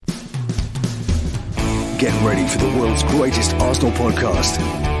Get ready for the world's greatest Arsenal podcast.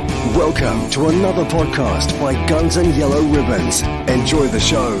 Welcome to another podcast by Guns and Yellow Ribbons. Enjoy the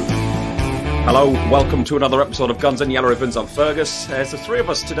show. Hello, welcome to another episode of Guns and Yellow Ribbons. I'm Fergus. There's the three of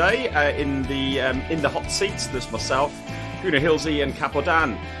us today in the hot seats. There's myself, Una Hilsey and Capo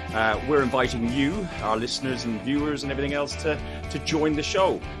Dan. We're inviting you, our listeners and viewers and everything else to join the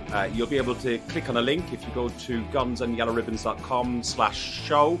show. You'll be able to click on a link if you go to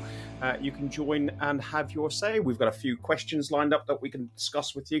gunsandyellowribbons.com/show. You can join and have your say. We've got a few questions lined up that we can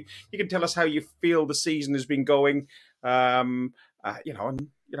discuss with you. You can tell us how you feel the season has been going. What do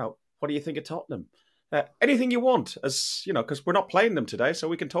you think of Tottenham? Anything you want, as you know, because we're not playing them today, so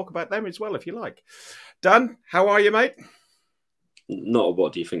we can talk about them as well if you like. Dan, how are you, mate? Not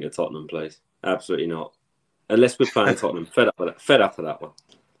what do you think of Tottenham, please? Absolutely not. Unless we're playing Tottenham, fed up of that one.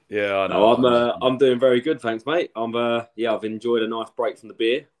 Yeah, I know. No, I'm doing very good, thanks, mate. I've enjoyed a nice break from the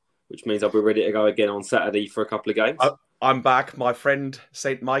beer, which means I'll be ready to go again on Saturday for a couple of games. I'm back. My friend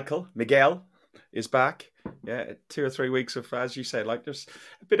Saint Michael, Miguel, is back. Yeah, 2 or 3 weeks of, as you say, like just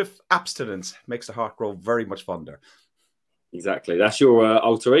a bit of abstinence makes the heart grow very much fonder. Exactly. That's your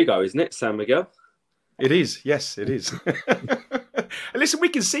alter ego, isn't it, San Miguel? It is. Yes, it is. Listen, we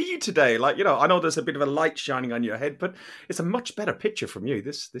can see you today. Like, you know, I know there's a bit of a light shining on your head, but it's a much better picture from you.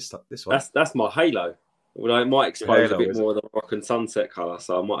 This one. That's my halo. Well, it might expose halo, a bit more of the rock and sunset colour,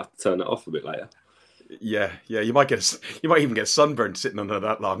 so I might have to turn it off a bit later. Yeah. You might even get sunburned sitting under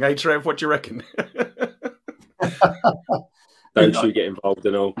that long. Hey, Trev, what do you reckon? Don't you get involved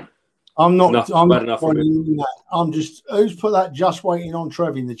in all. I'm not. I'm bad not enough. I'm just. Who's put that? Just waiting on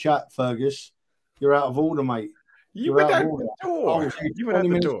Trev in the chat, Fergus. You're out of order, mate. You went out the door. You went out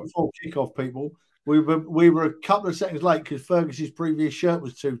the door before kickoff. People, we were a couple of seconds late because Fergus's previous shirt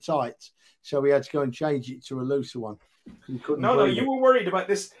was too tight, so we had to go and change it to a looser one. No, you were worried about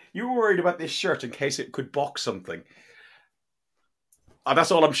this. You were worried about this shirt in case it could box something. Oh,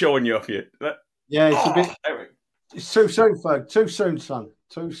 that's all I'm showing you of you. Yeah, it's a bit. It's too soon, Ferg. Too soon, son.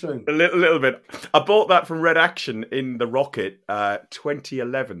 Too soon. A little bit. I bought that from Red Action in the Rocket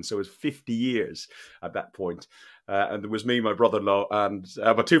 2011, so it was 50 years at that point. And there was me, my brother-in-law, and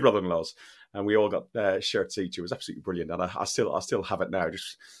my two brother-in-laws, and we all got shirts each. It was absolutely brilliant, and I still have it now,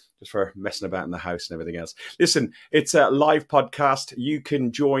 just for messing about in the house and everything else. Listen, it's a live podcast. You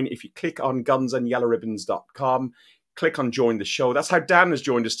can join if you click on gunsandyellowribbons.com. Click on join the show. That's how Dan has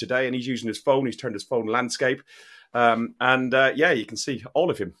joined us today, and he's using his phone. He's turned his phone landscape. You can see all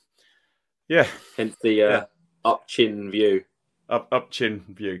of him. Yeah. Hence the up chin view. Up chin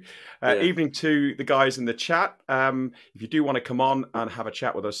view. Evening to the guys in the chat. If you do want to come on and have a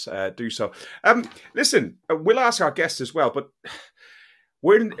chat with us, do so. Listen, we'll ask our guests as well, but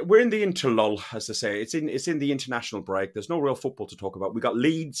we're in the interlull, as they say. It's in the international break. There's no real football to talk about. We got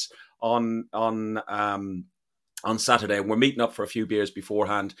Leeds on Saturday, and we're meeting up for a few beers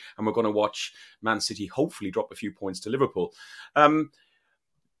beforehand, and we're going to watch Man City hopefully drop a few points to Liverpool. I'll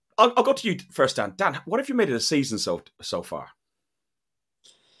go to you first, Dan. Dan, what have you made of the season so far?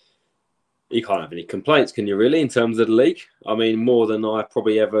 You can't have any complaints, can you, really, in terms of the league? I mean, more than I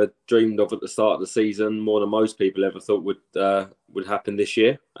probably ever dreamed of at the start of the season, more than most people ever thought would happen this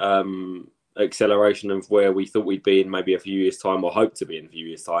year. Acceleration of where we thought we'd be in maybe a few years' time, or hope to be in a few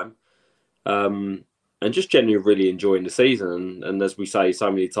years' time. And just generally really enjoying the season. And as we say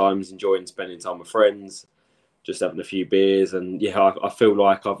so many times, enjoying spending time with friends, just having a few beers. And yeah, I feel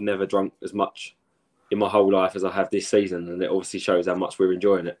like I've never drunk as much in my whole life as I have this season. And it obviously shows how much we're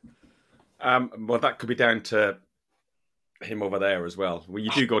enjoying it. Well, that could be down to him over there as well. Well,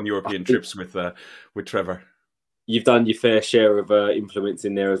 you do go on European trips with Trevor. You've done your fair share of influence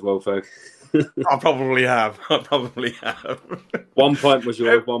in there as well, Ferg. I probably have. 1 pint was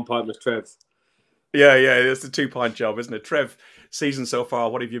yours, 1 pint was Trev's. Yeah, it's a 2 pint job, isn't it? Trev, season so far,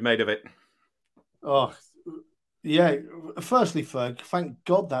 what have you made of it? Oh, yeah. Firstly, Ferg, thank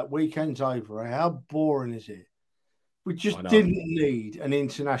God that weekend's over. How boring is it? We just didn't need an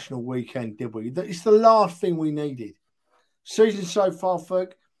international weekend, did we? It's the last thing we needed. Season so far,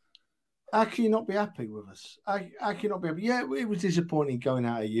 Ferg, how can you not be happy with us? How can you not be happy? Yeah, it was disappointing going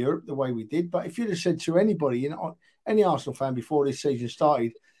out of Europe the way we did, but if you'd have said to anybody, any Arsenal fan before this season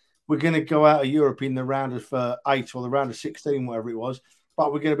started, we're going to go out of Europe in the round of 8 or the round of 16, whatever it was,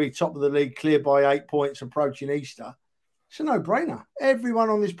 but we're going to be top of the league, clear by 8 points approaching Easter. It's a no-brainer.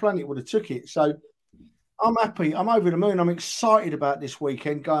 Everyone on this planet would have took it. So I'm happy. I'm over the moon. I'm excited about this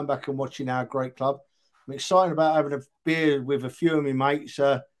weekend, going back and watching our great club. I'm excited about having a beer with a few of my mates.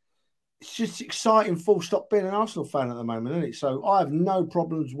 It's just exciting, full stop, being an Arsenal fan at the moment, isn't it? So I have no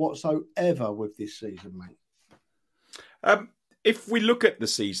problems whatsoever with this season, mate. if we look at the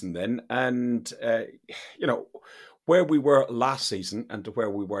season then, and where we were last season and to where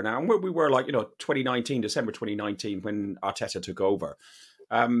we were now, and where we were December 2019 when Arteta took over,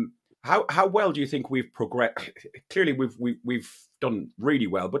 how well do you think we've progressed? Clearly, we've done really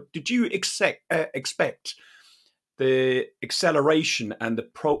well, but did you expect the acceleration and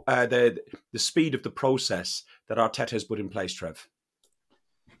the speed of the process that Arteta has put in place, Trev?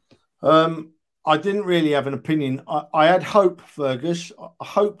 I didn't really have an opinion. I had hope, Fergus. I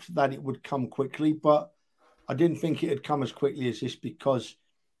hoped that it would come quickly, but I didn't think it had come as quickly as this, because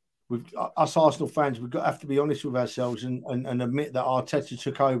us Arsenal fans, have to be honest with ourselves and admit that Arteta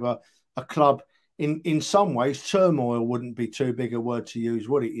took over a club in some ways. Turmoil wouldn't be too big a word to use,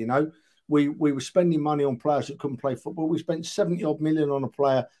 would it? We were spending money on players that couldn't play football. We spent 70 odd million on a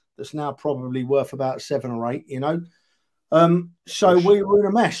player that's now probably worth about 7 or 8, So we were in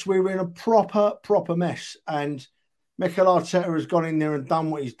a mess. We were in a proper mess. And Mikel Arteta has gone in there and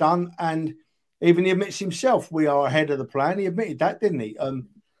done what he's done. And even he admits himself, we are ahead of the plan. He admitted that, didn't he?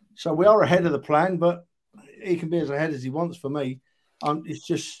 So we are ahead of the plan, but he can be as ahead as he wants for me. I'm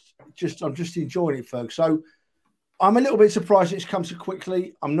just enjoying it, Ferg. So I'm a little bit surprised it's come so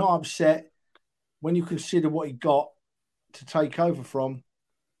quickly. I'm not upset when you consider what he got to take over from.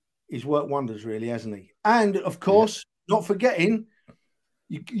 He's worked wonders, really, hasn't he? And of course, not forgetting,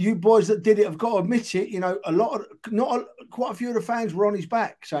 you boys that did it have got to admit it. Quite a few of the fans were on his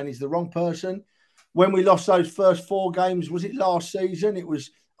back, saying he's the wrong person. When we lost those first 4 games, was it last season? It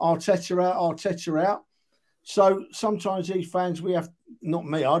was Arteta out. So sometimes these fans, we have, not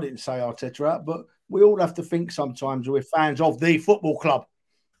me, I didn't say Arteta out, but we all have to think sometimes we're fans of the football club,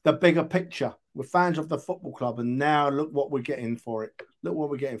 the bigger picture. We're fans of the football club, and now look what we're getting for it. Look what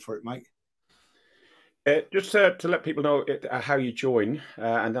we're getting for it, mate. Just to let people know how you join,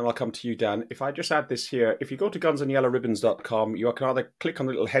 and then I'll come to you, Dan. If I just add this here, if you go to gunsandyellowribbons.com, you can either click on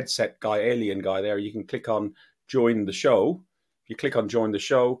the little headset guy, alien guy there. You can click on join the show. If you click on join the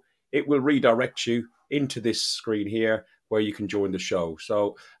show, it will redirect you into this screen here where you can join the show.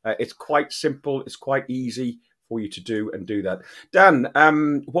 So it's quite simple. It's quite easy for you to do that. Dan,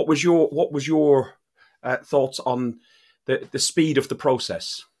 what was your thoughts on the speed of the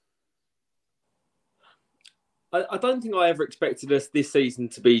process? I don't think I ever expected us this season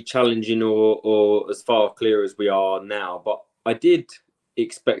to be challenging or as far clear as we are now, but I did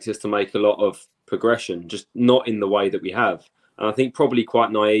expect us to make a lot of progression, just not in the way that we have. And I think probably quite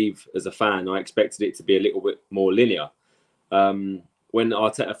naive as a fan, I expected it to be a little bit more linear. When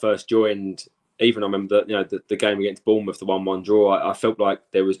Arteta first joined, even I remember the game against Bournemouth, the 1-1 draw, I felt like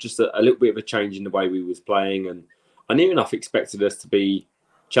there was just a little bit of a change in the way we was playing. And I near enough expected us to be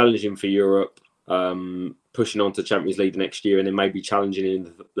challenging for Europe, pushing on to Champions League the next year, and then maybe challenging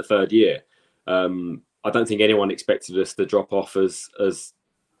in the third year. I don't think anyone expected us to drop off as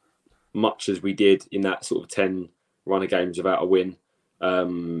much as we did in that sort of 10 run of games without a win.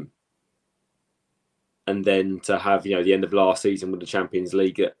 And then to have, the end of last season with the Champions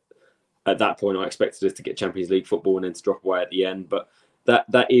League, at that point, I expected us to get Champions League football and then to drop away at the end. But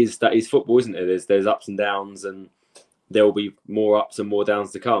that is football, isn't it? There's ups and downs, and there will be more ups and more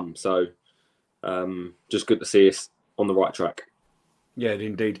downs to come. So just good to see us on the right track. Yeah,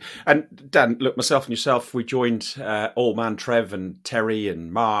 indeed. And Dan, look, myself and yourself, we joined Old Man Trev and Terry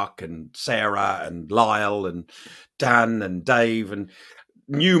and Mark and Sarah and Lyle and Dan and Dave and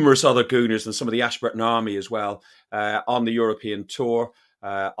numerous other Gooners and some of the Ashburton Army as well on the European tour.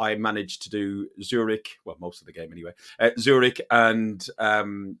 I managed to do Zurich, well, most of the game anyway, Zurich and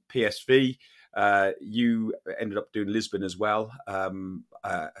PSV. You ended up doing Lisbon as well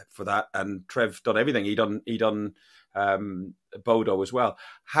for that, and Trev done everything. He done Bodo as well.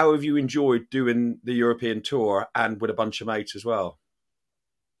 How have you enjoyed doing the European tour and with a bunch of mates as well?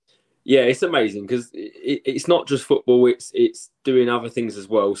 Yeah, it's amazing because it's not just football. It's doing other things as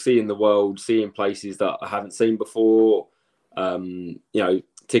well, seeing the world, seeing places that I haven't seen before.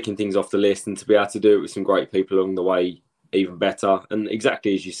 Ticking things off the list, and to be able to do it with some great people along the way, even better. And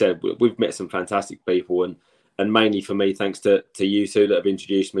exactly as you said, we've met some fantastic people, and mainly for me, thanks to you two that have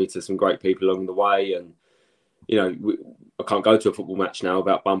introduced me to some great people along the way. And I can't go to a football match now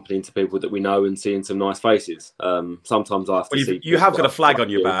without bumping into people that we know and seeing some nice faces. Sometimes I have to see. You have got a flag on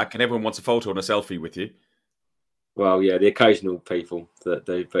your back, and everyone wants a photo and a selfie with you. Well, yeah, the occasional people that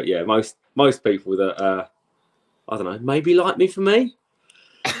do, but yeah, most people that I don't know, maybe like me for me,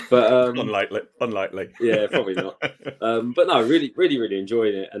 but unlikely. Yeah, probably not. But no, really, really, really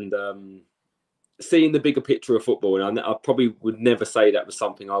enjoying it, and seeing the bigger picture of football. And I probably would never say that was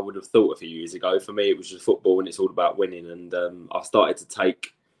something I would have thought a few years ago. For me, it was just football, and it's all about winning. And I've started to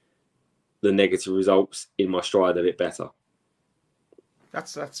take the negative results in my stride a bit better.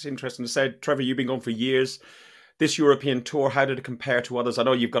 That's interesting to say. Trevor, you've been going for years. This European tour, how did it compare to others? I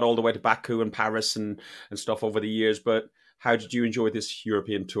know you've got all the way to Baku and Paris and stuff over the years, but how did you enjoy this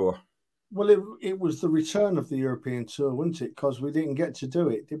European tour? Well, it was the return of the European tour, wasn't it? Because we didn't get to do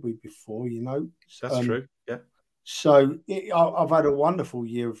it, did we, before, That's true, yeah. So I've had a wonderful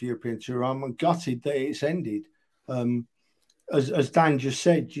year of European tour. I'm gutted that it's ended. As Dan just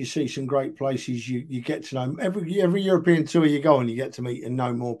said, you see some great places. You get to know every European tour you go on, you get to meet and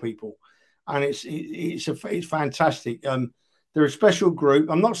know more people, and it's fantastic. They're a special group.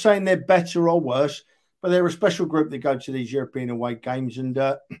 I'm not saying they're better or worse, but they're a special group that go to these European away games, and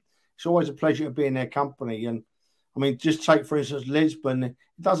it's always a pleasure to be in their company. And I mean, just take for instance Lisbon. It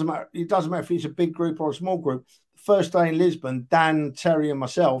doesn't matter. It doesn't matter if it's a big group or a small group. The first day in Lisbon, Dan, Terry, and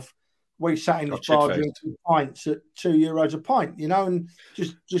myself, we sat in the bar drinking pints at €2 a pint, and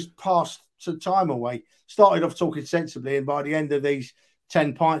just passed the time away. Started off talking sensibly, and by the end of these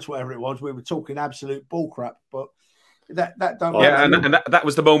 10 pints, whatever it was, we were talking absolute bullcrap. But that don't. Yeah, and that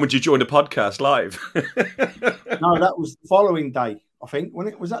was the moment you joined the podcast live. No, that was the following day. I think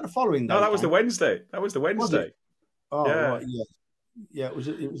was that the following day. No, that was the Wednesday. That was the Wednesday. Oh, yeah. Right, yeah. It was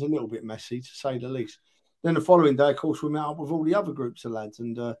a little bit messy to say the least. Then the following day, of course, we met up with all the other groups of lads,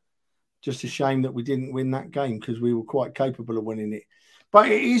 and just a shame that we didn't win that game because we were quite capable of winning it. But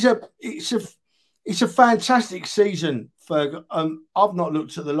it's a fantastic season, Ferg. I've not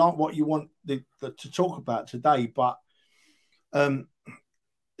looked at what you want to talk about today, but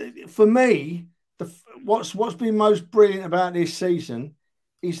for me, what's been most brilliant about this season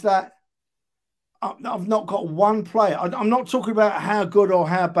is that I've not got one player. I'm not talking about how good or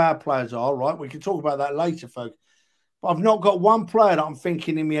how bad players are, right? We can talk about that later, folks. But I've not got one player that I'm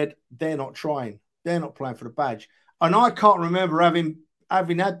thinking in my head, they're not trying. They're not playing for the badge. And I can't remember having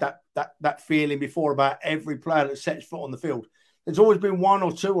had that feeling before about every player that sets foot on the field. There's always been one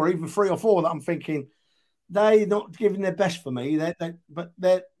or two or even three or four that I'm thinking, they're not giving their best for me. But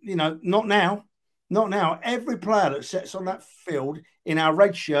they're not now. Not now. Every player that sets on that field in our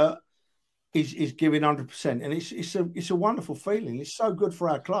red shirt is giving 100%. And it's a wonderful feeling. It's so good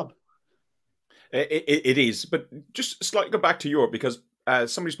for our club. It is. But just slightly go back to Europe because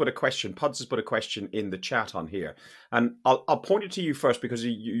somebody's put a question. Pods has put a question in the chat on here. And I'll point it to you first because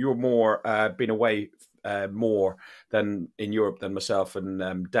you're more been away more than in Europe than myself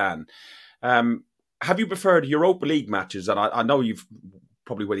and Dan. Have you preferred Europa League matches? And I know you've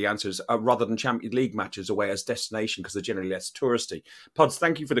probably where the answer is rather than Champions League matches away as destination because they're generally less touristy. Pods,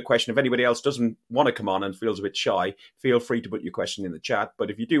 thank you for the question. If anybody else doesn't want to come on and feels a bit shy, feel free to put your question in the chat.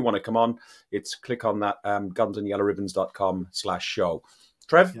 But if you do want to come on, it's click on that gunsandyellowribbons.com/show.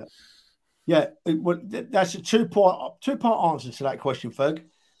 Trev? Yeah. That's a two-part answer to that question, Ferg.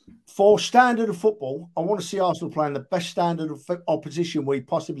 For standard of football, I want to see Arsenal playing the best standard of opposition we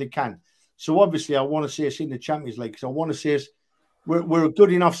possibly can. So obviously I want to see us in the Champions League because I want to see us we're a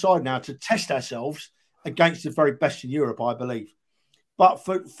good enough side now to test ourselves against the very best in Europe, I believe. But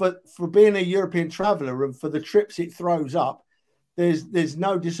for being a European traveller and for the trips it throws up, there's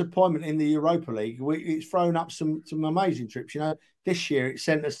no disappointment in the Europa League. It's thrown up some amazing trips. This year it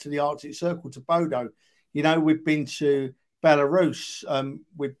sent us to the Arctic Circle, to Bodo. We've been to Belarus,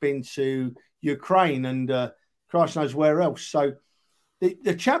 we've been to Ukraine, and Christ knows where else. So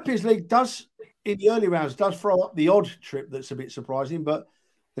the Champions League does, in the early rounds, does throw up the odd trip that's a bit surprising, but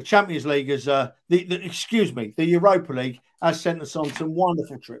the Champions League is the Europa League has sent us on some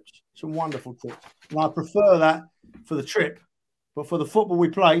wonderful trips. And I prefer that for the trip, but for the football we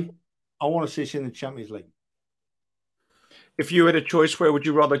play, I want to see us in the Champions League. If you had a choice, where would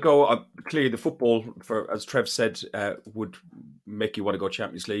you rather go? Clearly, the football, as Trev said, would make you want to go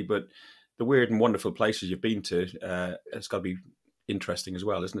Champions League, but the weird and wonderful places you've been to, it's got to be interesting as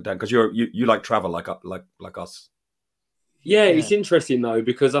well, isn't it, Dan? Because you like travel like us. Yeah, it's interesting though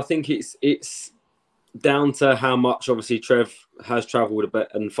because I think it's down to how much obviously Trev has travelled a bit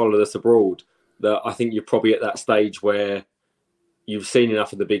and followed us abroad. That I think you're probably at that stage where you've seen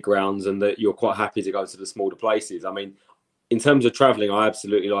enough of the big grounds and that you're quite happy to go to the smaller places. I mean, in terms of travelling, I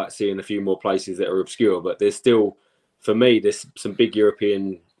absolutely like seeing a few more places that are obscure, but there's still, for me, there's some big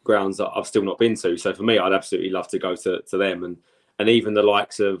European grounds that I've still not been to. So for me, I'd absolutely love to go to them. And even the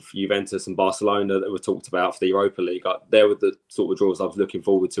likes of Juventus and Barcelona that were talked about for the Europa League, they were the sort of draws I was looking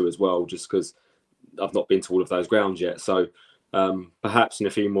forward to as well, just because I've not been to all of those grounds yet. So perhaps in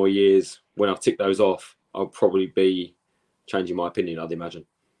a few more years, when I've ticked those off, I'll probably be changing my opinion, I'd imagine.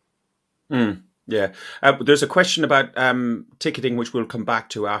 Yeah. There's a question about ticketing, which we'll come back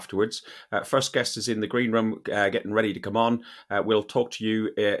to afterwards. First guest is in the green room, getting ready to come on. We'll talk to you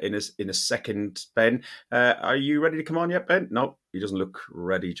in a second, Ben. Are you ready to come on yet, Ben? No, he doesn't look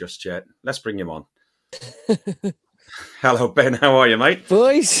ready just yet. Let's bring him on. Hello, Ben. How are you, mate?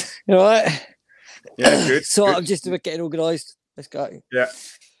 Boys, all right? Yeah, good. So good. I'm just about getting organised. Let's go. Yeah.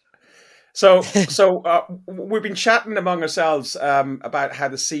 So we've been chatting among ourselves about how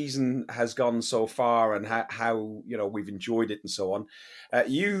the season has gone so far and how we've enjoyed it and so on.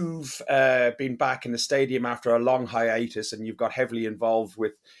 You've been back in the stadium after a long hiatus, and you've got heavily involved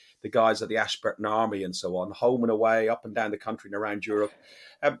with the guys of the Ashburton Army and so on, home and away, up and down the country and around Europe.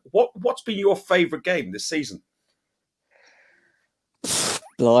 What's been your favourite game this season?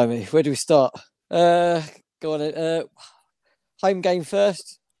 Blimey, where do we start? Go on. Home game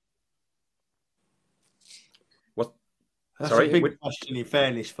first. That's a big question, in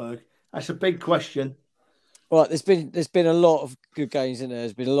fairness, Ferg. That's a big question. Right, there's been a lot of good games in there.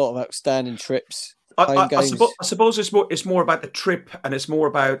 There's been a lot of outstanding trips. I suppose it's more about the trip, and it's more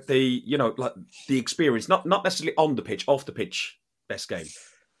about the the experience, not necessarily on the pitch, off the pitch. Best game.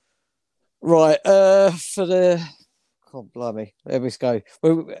 Right. For the blimey, let's go.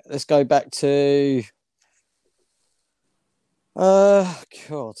 Well, let's go back to.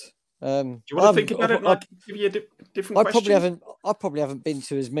 God. Do you want to think about it? Like, give you a different question? I probably haven't been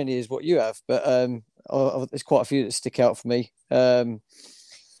to as many as what you have, but there's quite a few that stick out for me. Not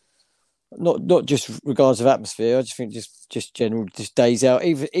just regards of atmosphere. I just think just general days out.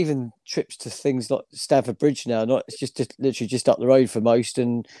 Even trips to things like Stamford Bridge now. It's just literally just up the road for most,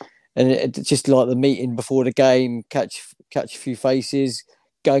 and it's just like the meeting before the game, catch a few faces,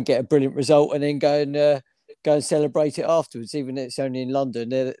 go and get a brilliant result, and then go and celebrate it afterwards. Even if it's only in London,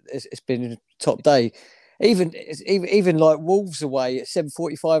 it's been a top day. Even like Wolves away at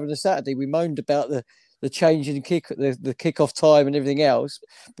 7:45 on a Saturday, we moaned about the change in the kick-off time and everything else,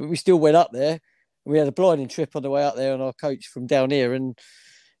 but we still went up there. We had a blinding trip on the way up there on our coach from down here, and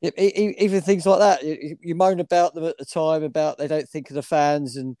even things like that. You moan about them at the time about they don't think of the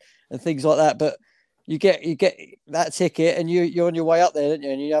fans and things like that, but you get that ticket and you're on your way up there, don't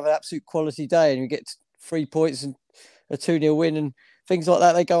you? And you have an absolute quality day, and you get 3 points and a 2-0 win and things like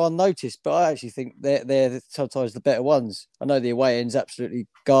that. They go unnoticed, but I actually think they're sometimes the better ones. I know the away end's absolutely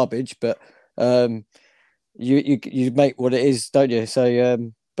garbage, but you make what it is, don't you?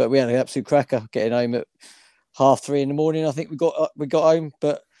 So, but we had an absolute cracker getting home at 3:30 in the morning. I think we got home,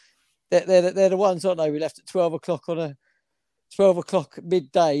 but they're the ones, aren't they? We left at 12 o'clock on a 12 o'clock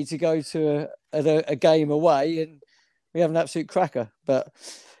midday to go to a game away, and we have an absolute cracker. But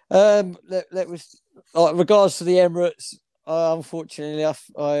that was regards to the Emirates. Unfortunately,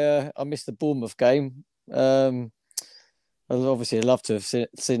 I missed the Bournemouth game. Obviously, I'd love to have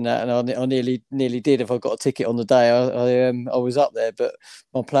seen that, and I nearly did. If I got a ticket on the day, I was up there, but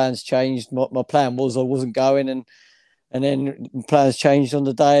my plans changed. My plan was I wasn't going, and then plans changed on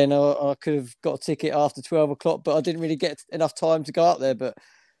the day, and I could have got a ticket after 12 o'clock, but I didn't really get enough time to go up there. But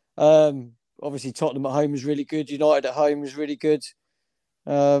obviously, Tottenham at home was really good. United at home was really good.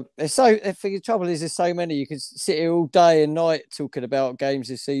 The trouble is, there's so many. You can sit here all day and night talking about games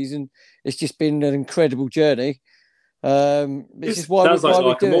this season. It's just been an incredible journey. This is why sounds like you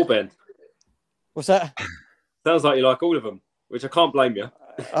like them all, Ben. What's that? Sounds like you like all of them, which I can't blame you.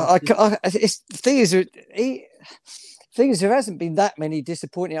 The thing is, there hasn't been that many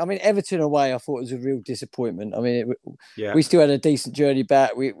disappointing. I mean, Everton away, I thought was a real disappointment. I mean, we still had a decent journey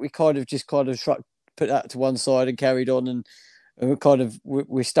back. We put that to one side and carried on, and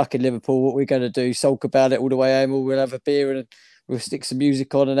we're stuck in Liverpool. What we're going to do? Sulk about it all the way home, or we'll have a beer and we'll stick some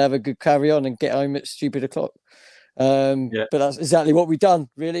music on and have a good carry on and get home at stupid o'clock. But that's exactly what we've done.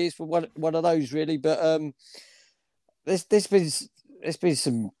 Really, it's one of those. Really, but there's been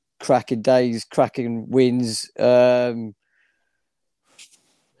some cracking days, cracking wins. If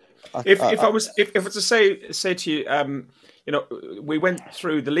I was to say to you, we went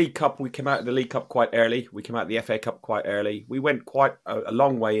through the League Cup. We came out of the League Cup quite early. We came out of the FA Cup quite early. We went quite a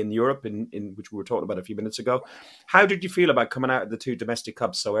long way in Europe, in which we were talking about a few minutes ago. How did you feel about coming out of the two domestic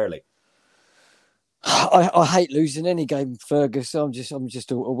cups so early? I hate losing any game, Fergus. I'm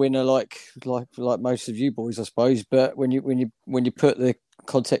just a winner, like most of you boys, I suppose. But when you put the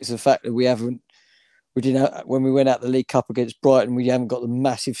context of the fact that we didn't when we went out the League Cup against Brighton, we haven't got the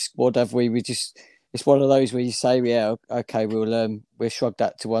massive squad, have we? It's one of those where you say, yeah, okay, we'll shrug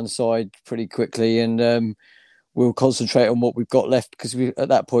that to one side pretty quickly, and we'll concentrate on what we've got left, because at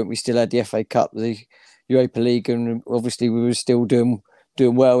that point we still had the FA Cup, the Europa League, and obviously we were still doing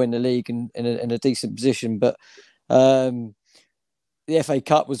well in the league and in a decent position. But the FA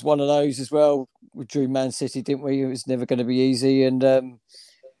Cup was one of those as well. drew Man City, didn't we? It was never going to be easy, and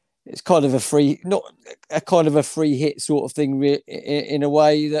it's kind of a free hit sort of thing in a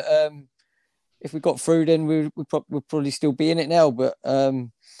way that if we got through, then we'd probably still be in it now. But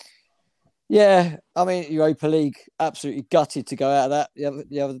yeah, I mean, Europa League, absolutely gutted to go out of that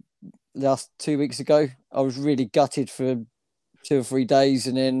the other last 2 weeks ago. I was really gutted for 2 or 3 days,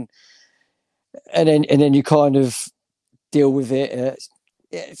 and then you kind of deal with it.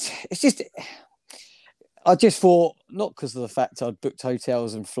 It's just, I just thought, not because of the fact I'd booked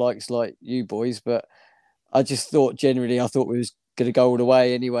hotels and flights like you boys, but I just thought generally, I thought we was going to go all the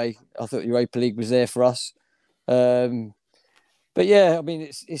way anyway. I thought Europa League was there for us. But yeah, I mean,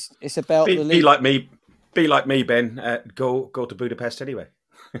 it's about the league. Be like me, Ben. Go to Budapest anyway.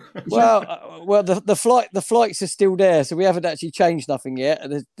 well, the flights are still there, so we haven't actually changed nothing yet.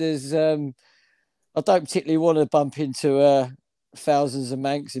 There's I don't particularly want to bump into thousands of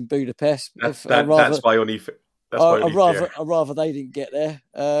Mancs in Budapest. That's my only. I'd rather they didn't get there,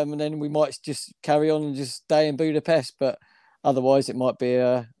 and then we might just carry on and just stay in Budapest. But otherwise, it might be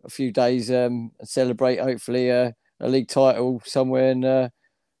a few days and celebrate, hopefully, a league title somewhere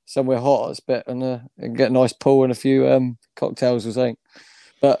somewhere hot, and get a nice pool and a few cocktails or something.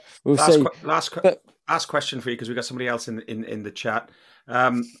 But we'll see. Last question for you, because we've got somebody else in the chat.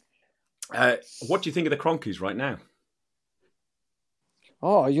 What do you think of the Cronkies right now?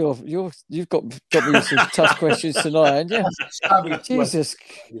 Oh, you've got me some tough questions tonight, haven't you? Jesus,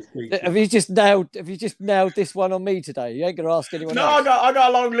 have you just nailed this one on me today? You ain't going to ask anyone else. No, I got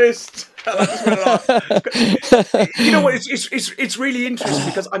a long list. You know what? It's really interesting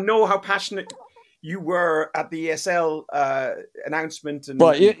because I know how passionate you were at the ESL announcement, and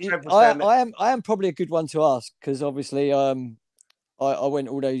right. I am probably a good one to ask, because obviously I went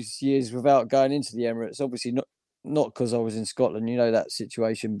all those years without going into the Emirates. Obviously not because I was in Scotland, you know that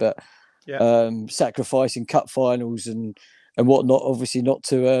situation, but sacrificing cup finals and whatnot. Obviously not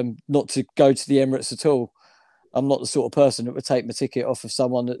to go to the Emirates at all. I'm not the sort of person that would take my ticket off of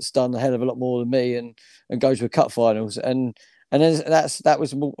someone that's done a hell of a lot more than me and go to a cup finals. And that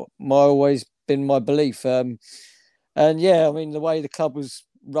was always been my belief. And yeah, I mean, the way the club was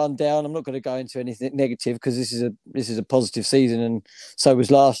run down, I'm not going to go into anything negative, because this is a positive season, and so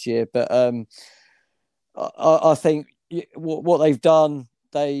was last year. But I think what they've done,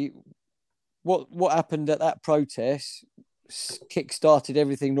 what happened at that protest kick-started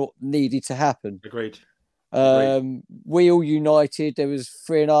everything that needed to happen. Agreed. We all united. There was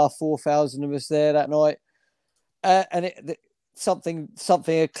 3,500, 4,000 of us there that night, and something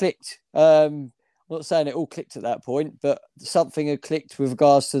had clicked. I'm not saying it all clicked at that point, but something had clicked with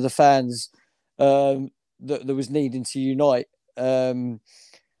regards to the fans that there was needing to unite. And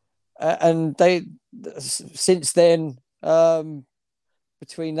they, since then,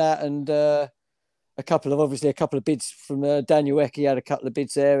 between that and a couple of bids from Daniel Eki, had a couple of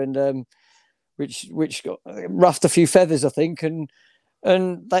bids there, and which got ruffed a few feathers, I think, and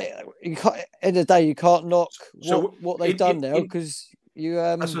they, end of the day, you can't knock what they've done now, because you.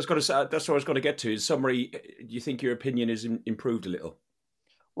 That's what I was going to say. That's what I was going to get to. In summary, do you think your opinion has improved a little?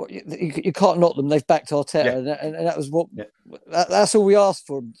 Well, you can't knock them. They've backed Arteta, yeah. and that was what. Yeah. That's all we asked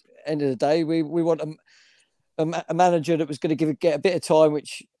for. End of the day, we want a manager that was going to get a bit of time,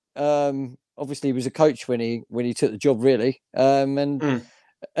 which obviously he was a coach when he took the job, really, and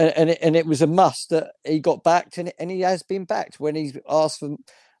it was a must that he got backed, and he has been backed when he's asked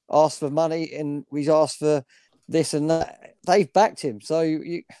for money, and he's asked for this and that. They've backed him, so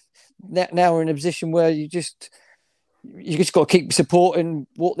now we're in a position where you just got to keep supporting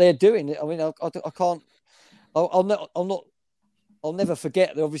what they're doing. I mean, I can't. I'll never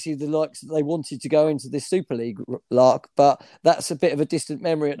forget, obviously, the likes that they wanted to go into this Super League lark, but that's a bit of a distant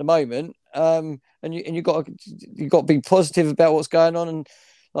memory at the moment. And you got to be positive about what's going on. And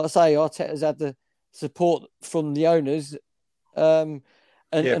like I say, Arteta's had the support from the owners, and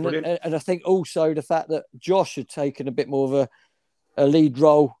I think also the fact that Josh had taken a bit more of a lead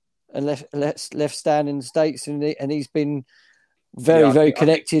role and left stand in the States, and he's been very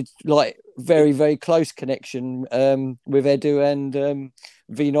connected, like very, very close connection with Edu and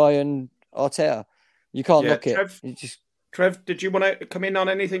Vinay and Arteta. You can't knock it. Trev, did you want to come in on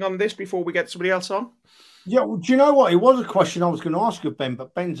anything on this before we get somebody else on? Yeah, well, do you know what? It was a question I was going to ask of Ben,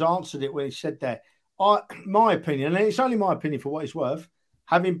 but Ben's answered it when he said that. My opinion, and it's only my opinion for what it's worth,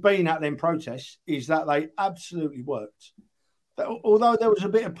 having been at them protests, is that they absolutely worked. Although there was a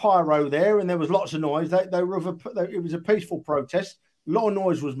bit of pyro there and there was lots of noise, it was a peaceful protest. A lot of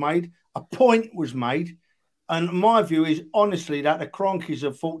noise was made. A point was made. And my view is, honestly, that the Cronkies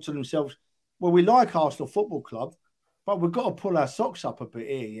have thought to themselves, well, we like Arsenal Football Club, but we've got to pull our socks up a bit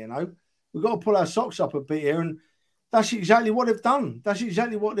here, you know. We've got to pull our socks up a bit here. And that's exactly what they've done.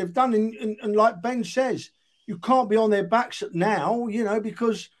 And like Ben says, you can't be on their backs now,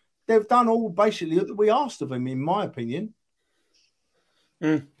 because they've done all basically that we asked of them, in my opinion.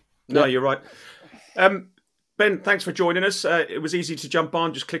 No, you're right. Ben, thanks for joining us. It was easy to jump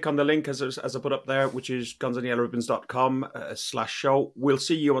on. Just click on the link as I put up there, which is gunsandyellowribbons.com/show. We'll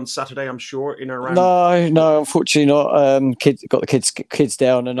see you on Saturday, I'm sure, in around. No, unfortunately not. Got the kids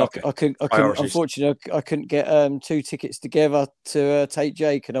down, and okay. I couldn't. Unfortunately, I couldn't get 2 tickets together to take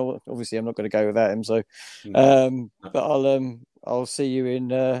Jake, and obviously I'm not going to go without him. So, but I'll see you in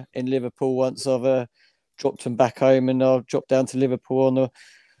Liverpool once I've dropped him back home, and I'll drop down to Liverpool on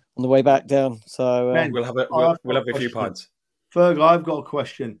the way back down. So Ben, we'll have a few pints. Ferg, I've got a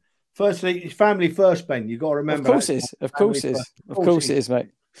question. Firstly, it's family first, Ben. You've got to remember. Of course it is, mate.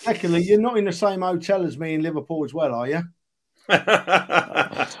 Secondly, you're not in the same hotel as me in Liverpool as well, are you?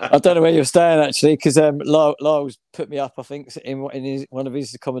 I don't know where you're staying actually, because Lyle's put me up, I think, in one of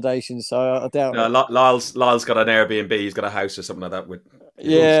his accommodations. So I doubt. No, Lyle's got an Airbnb. He's got a house or something like that.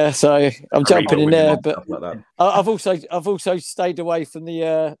 So I'm jumping in there, but like I've also stayed away from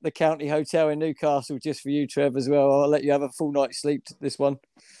the county hotel in Newcastle just for you, Trev, as well. I'll let you have a full night's sleep this one.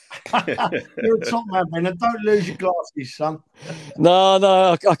 You're a top man, Ben. Don't lose your glasses, son.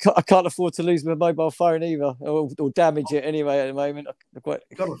 No, I can't afford to lose my mobile phone either, or damage it anyway at the moment.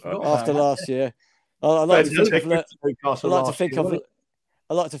 After last year, I like to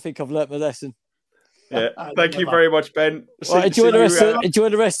think I've learnt my lesson. Yeah, thank you very much, Ben. Enjoy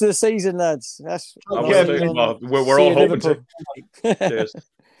the rest of the season, lads. We're all hoping to. Cheers.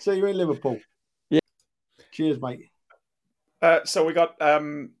 See you in Liverpool. Yeah. Cheers, mate. So we got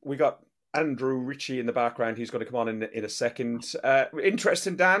Andrew Ritchie in the background, who's going to come on in a second.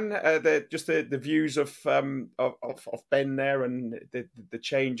 Interesting, Dan. The views of Ben there, and the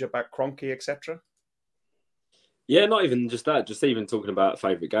change about Kroenke, etc. Yeah, not even just that. Just even talking about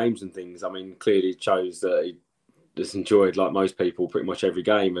favourite games and things. I mean, clearly it shows that he just enjoyed, like most people, pretty much every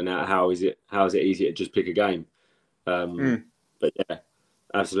game. And how is it easy to just pick a game? But yeah,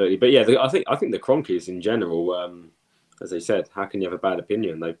 absolutely. But yeah, I think the Kroenkes in general, as they said, how can you have a bad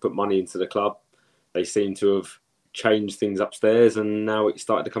opinion? They've put money into the club. They seem to have changed things upstairs, and now it's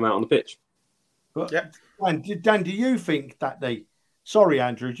started to come out on the pitch. But, yeah. Dan, do you think that Sorry,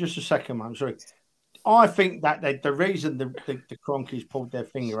 Andrew, just a second, man. Sorry. I think that the reason the Kroenkes pulled their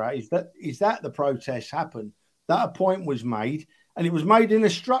finger out is that the protest happened, that a point was made, and it was made in a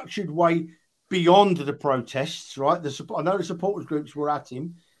structured way beyond the protests, right? I know the supporters groups were at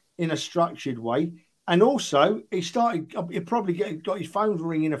him in a structured way. And also, he probably got his phone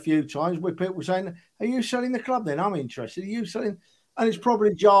ringing a few times with people saying, "Are you selling the club then? I'm interested. Are you selling?" And it's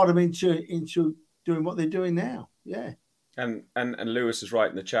probably jarred them into doing what they're doing now. Yeah. And Lewis is right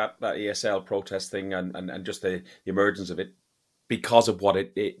in the chat, that ESL protest thing and just the emergence of it, because of what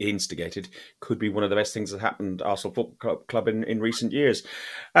it instigated, could be one of the best things that happened Arsenal Football Club in recent years.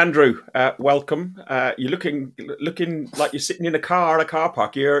 Andrew, welcome. You're looking like you're sitting in a car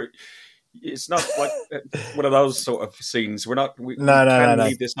park. It's not like one of those sort of scenes. We can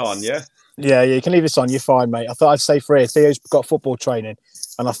leave this on, yeah? Yeah, you can leave this on. You're fine, mate. I thought I'd stay free. Theo's got football training.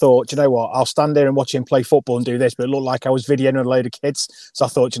 And I thought, do you know what? I'll stand there and watch him play football and do this. But it looked like I was videoing a load of kids. So I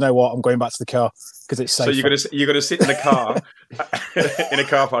thought, do you know what? I'm going back to the car because it's safe. So you're gonna sit in a car in a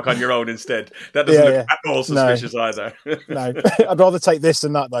car park on your own instead. That doesn't look at all suspicious either. No, I'd rather take this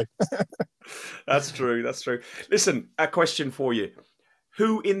than that, though. That's true. Listen, a question for you.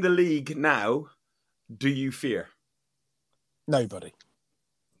 Who in the league now do you fear? Nobody.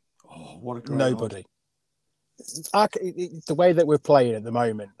 Oh, what a great nobody. The way that we're playing at the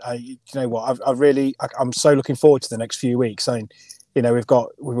moment, you know what? I'm so looking forward to the next few weeks. I mean, you know, we've got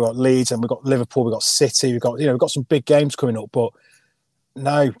Leeds and we've got Liverpool, we've got City, we've got some big games coming up. But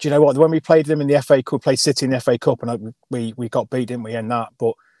no, do you know what? When we played them in the FA Cup, played City in the FA Cup, and we got beat, didn't we? In that,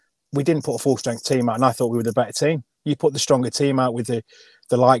 but we didn't put a full strength team out, and I thought we were the better team. You put the stronger team out with the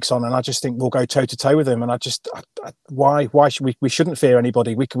likes on, and I just think we'll go toe to toe with them. And why should we shouldn't fear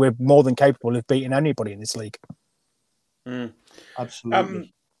anybody? We're more than capable of beating anybody in this league.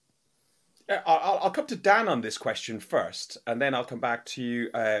 Absolutely. I'll come to Dan on this question first, and then I'll come back to you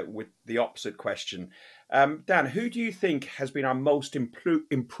with the opposite question. Dan, who do you think has been our most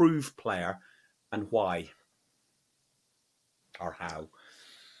improved player, and why, or how?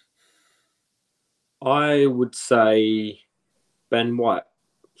 I would say Ben White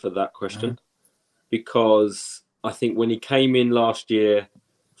for that question, because I think when he came in last year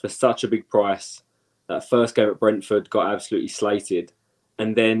for such a big price, that first game at Brentford got absolutely slated.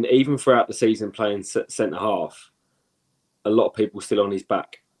 And then even throughout the season playing centre half, a lot of people still on his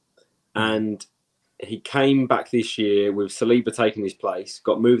back. And he came back this year with Saliba taking his place,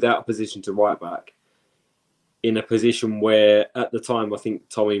 got moved out of position to right back in a position where at the time I think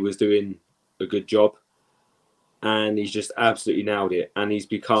Tommy was doing a good job, and he's just absolutely nailed it, and he's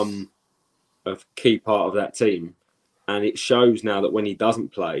become a key part of that team. And it shows now that when he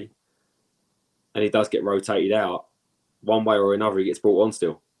doesn't play and he does get rotated out, one way or another he gets brought on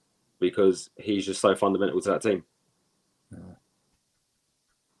still, because he's just so fundamental to that team.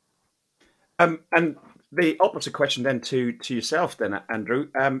 And the opposite question then to yourself then, Andrew.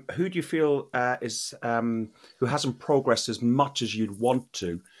 Who do you feel is who hasn't progressed as much as you'd want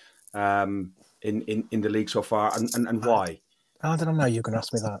to in the league so far, and why? I didn't know you were going to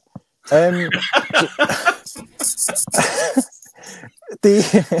ask me that.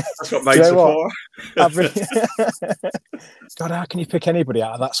 That's what mates are for. God, how can you pick anybody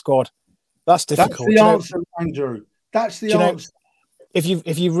out of that squad? That's difficult. That's the answer, Andrew. That's the answer.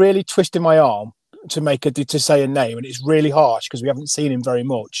 If you really twisted my arm to say a name, and it's really harsh because we haven't seen him very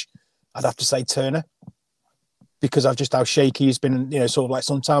much, I'd have to say Turner, because of just how shaky he's been, sort of like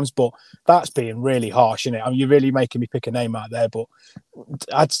sometimes. But that's being really harsh, isn't it? I mean, you're really making me pick a name out there. But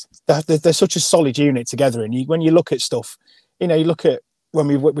they're such a solid unit together, and when you look at stuff, you look at when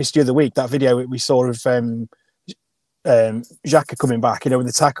we the other week, that video we saw of Xhaka coming back, with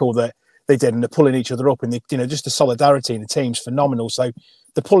the tackle that they did, and they're pulling each other up, and just the solidarity in the team's phenomenal. So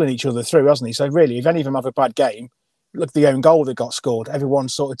they're pulling each other through, hasn't he? So really, if any of them have a bad game, look at the own goal that got scored. Everyone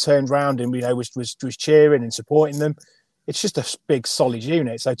sort of turned round and was cheering and supporting them. It's just a big solid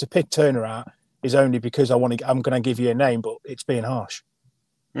unit. So to pick Turner out is only because I'm going to give you a name, but it's being harsh.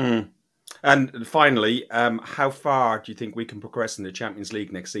 Mm. And finally, how far do you think we can progress in the Champions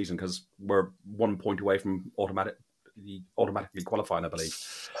League next season? Because we're 1 point away from automatically qualifying, I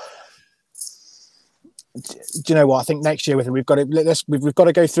believe. Do you know what? I think next year we've got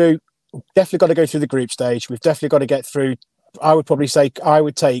to go through. Definitely got to go through the group stage. We've definitely got to get through. I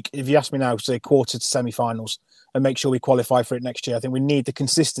would take, if you ask me now, say quarter to semi-finals and make sure we qualify for it next year. I think we need the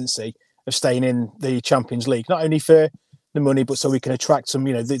consistency of staying in the Champions League, not only for the money, but so we can attract some,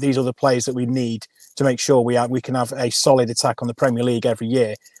 these other players that we need to make sure we can have a solid attack on the Premier League every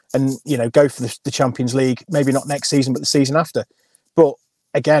year, and go for the Champions League. Maybe not next season, but the season after. But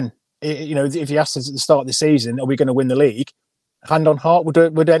again, if you asked us at the start of the season, are we going to win the league? Hand on heart,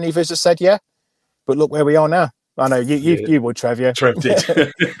 would any of us have said yeah? But look where we are now. I know you would, Trev. Yeah. Trev did,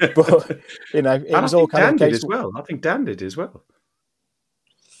 but it was all kind Dan of did as well. I think Dan did as well.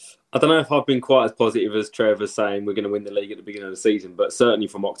 I don't know if I've been quite as positive as Trev as saying we're going to win the league at the beginning of the season, but certainly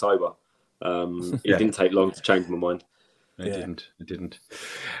from October, it didn't take long to change my mind. It didn't.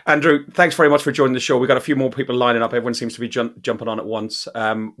 Andrew, thanks very much for joining the show. We've got a few more people lining up. Everyone seems to be jumping on at once.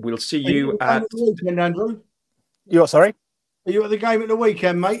 We'll see you at the weekend, Andrew. You what? Sorry. Are you at the game at the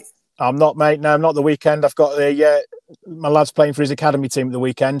weekend, mate? I'm not, mate. No, I'm not the weekend. I've got my lad's playing for his academy team at the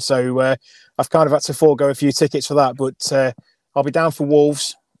weekend, so I've kind of had to forego a few tickets for that. But I'll be down for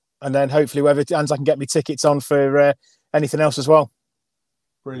Wolves, and then hopefully whoever hands I can get me tickets on for anything else as well.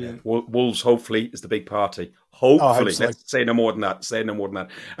 Brilliant. Wolves, hopefully, is the big party. Hopefully. So. Let's say no more than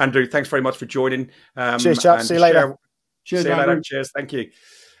that. Andrew, thanks very much for joining. Cheers, chat. See you later. Cheers, Andrew. Cheers. Thank you.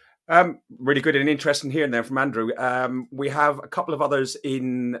 Really good and interesting hearing there from Andrew. We have a couple of others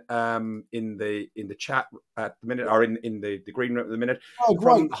in the chat at the minute, or in the green room at the minute. Oh,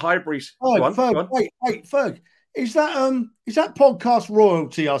 from Highbury. Ferg, wait, Ferg. Is that podcast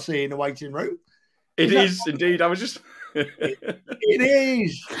royalty I see in the waiting room? It is indeed. I was just. It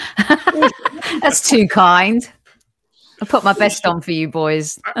is. That's too kind. I put my best on for you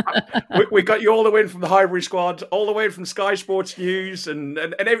boys. we got you all the way in from the Highbury squad, all the way from Sky Sports News and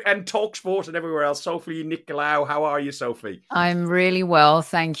Talk Sport and everywhere else. Sophie Nicolau, how are you, Sophie? I'm really well,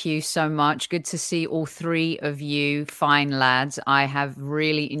 thank you so much. Good to see all three of you fine lads. I have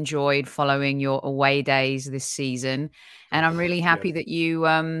really enjoyed following your away days this season, and I'm really happy that you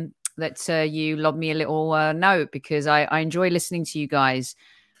you lobbed me a little note, because I enjoy listening to you guys.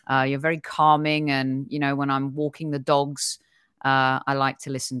 You're very calming, and when I'm walking the dogs, I like to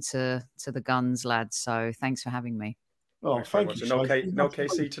listen to the Guns lads. So thanks for having me. Oh, thank you. No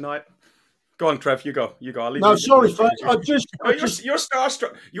KC tonight. Go on, Trev. You go. I'll leave no, sorry, Fred. You're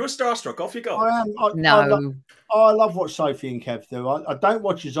starstruck. You're starstruck. Off you go. I am. I love what Sophie and Kev do. I don't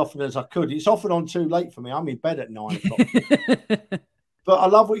watch as often as I could. It's often on too late for me. I'm in bed at 9 o'clock. But I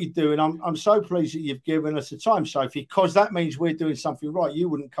love what you do, and I'm so pleased that you've given us the time, Sophie, because that means we're doing something right. You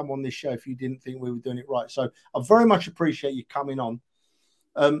wouldn't come on this show if you didn't think we were doing it right. So I very much appreciate you coming on.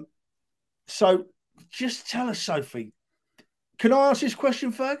 So just tell us, Sophie, can I ask this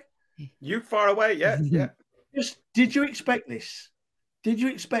question, Ferg? You far away, yeah. Just, did you expect this? Did you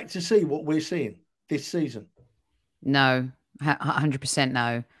expect to see what we're seeing this season? No, 100%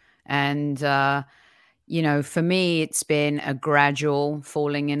 no. And, for me, it's been a gradual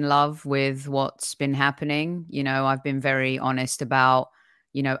falling in love with what's been happening. I've been very honest about,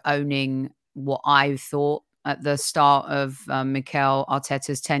 owning what I thought at the start of Mikel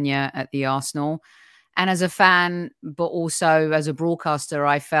Arteta's tenure at the Arsenal. And as a fan, but also as a broadcaster,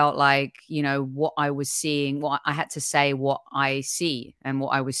 I felt like, what I was seeing, what I had to say, what I see and what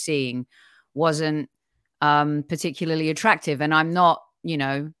I was seeing wasn't particularly attractive. And I'm not,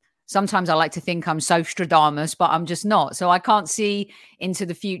 sometimes I like to think I'm Nostradamus, but I'm just not. So I can't see into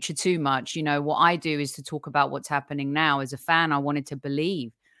the future too much. What I do is to talk about what's happening now. As a fan, I wanted to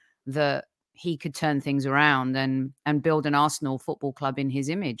believe that he could turn things around and build an Arsenal Football Club in his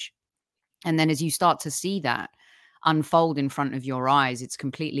image. And then as you start to see that unfold in front of your eyes, it's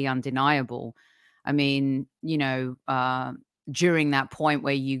completely undeniable. I mean, during that point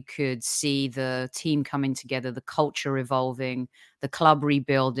where you could see the team coming together, the culture evolving, the club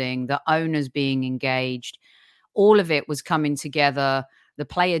rebuilding, the owners being engaged, all of it was coming together. The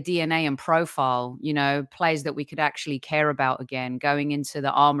player DNA and profile, players that we could actually care about again, going into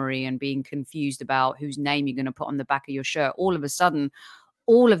the armory and being confused about whose name you're going to put on the back of your shirt. All of a sudden,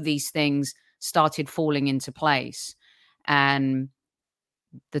 all of these things started falling into place. And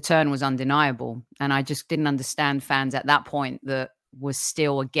the turn was undeniable. And I just didn't understand fans at that point that was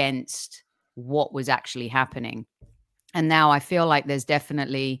still against what was actually happening. And now I feel like there's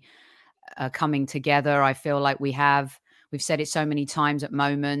definitely coming together. I feel like we've said it so many times at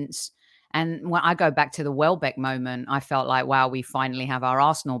moments. And when I go back to the Welbeck moment, I felt like, wow, we finally have our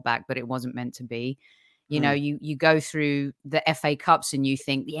Arsenal back, but it wasn't meant to be. You go through the FA Cups and you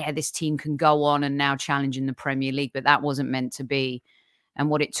think, yeah, this team can go on and now challenge in the Premier League, but that wasn't meant to be. And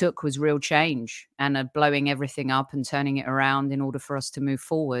what it took was real change and blowing everything up and turning it around in order for us to move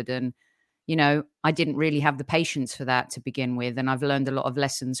forward. And, I didn't really have the patience for that to begin with. And I've learned a lot of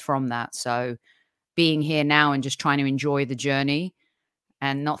lessons from that. So being here now and just trying to enjoy the journey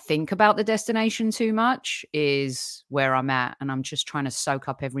and not think about the destination too much is where I'm at. And I'm just trying to soak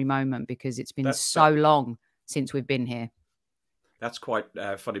up every moment because it's been so long since we've been here. That's quite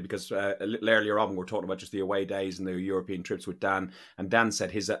funny because a little earlier on, we were talking about just the away days and the European trips with Dan. And Dan said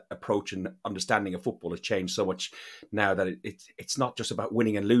his approach and understanding of football has changed so much now that it's not just about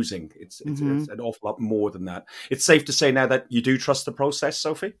winning and losing. It's an awful lot more than that. It's safe to say now that you do trust the process,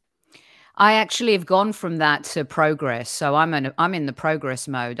 Sophie? I actually have gone from that to progress. So I'm in the progress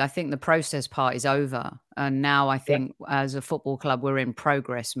mode. I think the process part is over. And now I think as a football club, we're in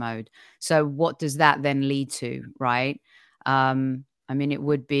progress mode. So what does that then lead to, right? I mean, it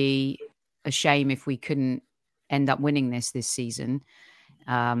would be a shame if we couldn't end up winning this season.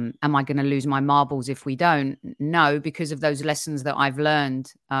 Am I going to lose my marbles if we don't? No, because of those lessons that I've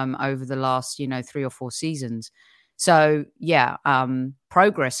learned over the last, 3 or 4 seasons. So,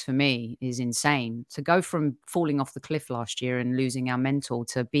 progress for me is insane. To go from falling off the cliff last year and losing our mental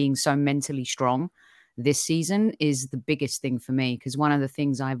to being so mentally strong this season is the biggest thing for me. Because one of the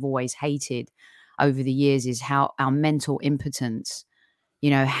things I've always hated over the years is how our mental impotence,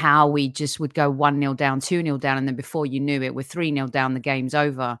 how we just would go 1-0 down, 2-0 down. And then before you knew it, we're 3-0 down, the game's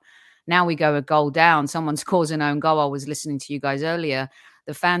over. Now we go a goal down. Someone scores an own goal. I was listening to you guys earlier.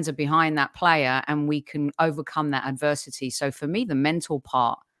 The fans are behind that player and we can overcome that adversity. So for me, the mental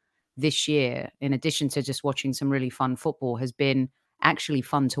part this year, in addition to just watching some really fun football, has been actually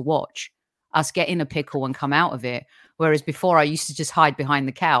fun to watch us get in a pickle and come out of it. Whereas before I used to just hide behind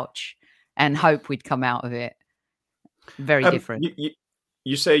the couch and hope we'd come out of it. Very different.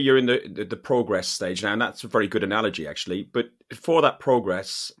 You say you're in the progress stage now, and that's a very good analogy, actually. But for that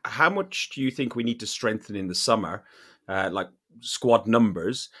progress, how much do you think we need to strengthen in the summer, like squad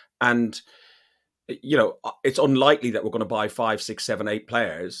numbers? And, it's unlikely that we're going to buy 5, 6, 7, 8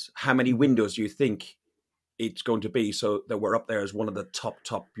 players. How many windows do you think it's going to be so that we're up there as one of the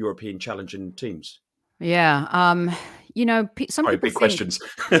top European challenging teams? Yeah. Some Sorry, people big think, questions.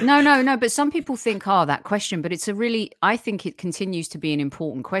 No, but some people think, that question, but I think it continues to be an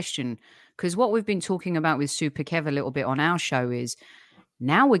important question because what we've been talking about with Super Kev a little bit on our show is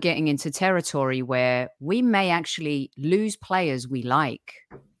now we're getting into territory where we may actually lose players we like.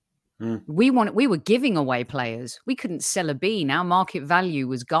 We were giving away players. We couldn't sell a bean. Our market value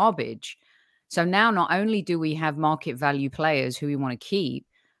was garbage. So now not only do we have market value players who we want to keep,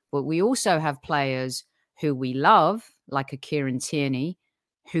 but we also have players who we love, like a Kieran Tierney,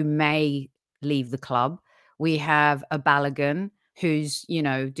 who may leave the club. We have a Balogun who's,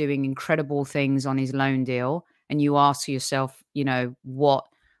 doing incredible things on his loan deal. And you ask yourself, what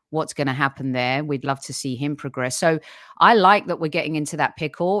what's going to happen there. We'd love to see him progress. So I like that we're getting into that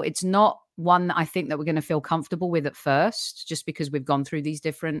pickle. It's not one that I think that we're going to feel comfortable with at first, just because we've gone through these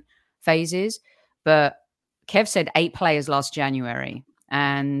different phases. But Kev said 8 players last January.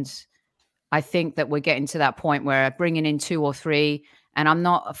 And I think that we're getting to that point where bringing in 2 or 3, and I'm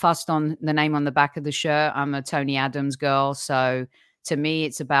not fussed on the name on the back of the shirt. I'm a Tony Adams girl. So to me,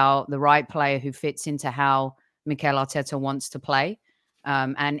 it's about the right player who fits into how Mikel Arteta wants to play.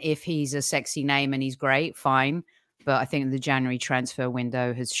 And if he's a sexy name and he's great, fine. But I think the January transfer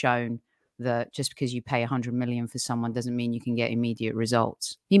window has shown that just because you pay 100 million for someone doesn't mean you can get immediate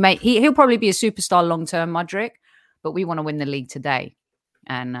results. He'll probably be a superstar long term, Mudryk, but we want to win the league today.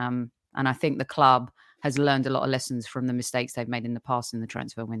 And I think the club has learned a lot of lessons from the mistakes they've made in the past in the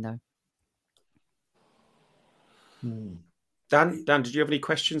transfer window. Dan, did you have any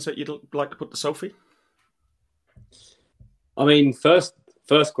questions that you'd like to put to Sophie? I mean, first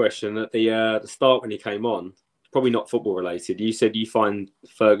question at the start when you came on, probably not football related. You said you find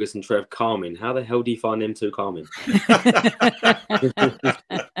Fergus and Trev calming. How the hell do you find them two calming?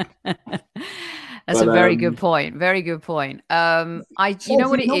 That's a very good point. Very good point. You know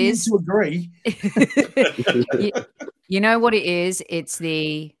what it is? To agree. You know what it is? It's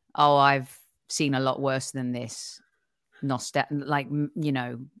I've seen a lot worse than this. Knowledge,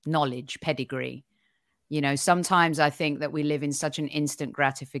 pedigree. Sometimes I think that we live in such an instant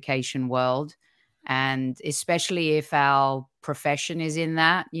gratification world. And especially if our profession is in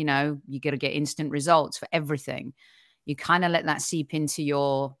that, you got to get instant results for everything. You kind of let that seep into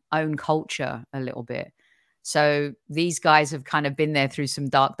your own culture a little bit. So these guys have kind of been there through some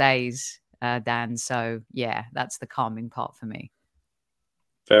dark days, Dan. So yeah, that's the calming part for me.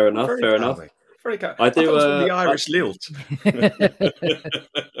 Fair enough. Fair enough. Very good. I do the Irish lilt.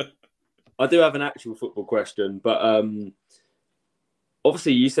 I do have an actual football question, but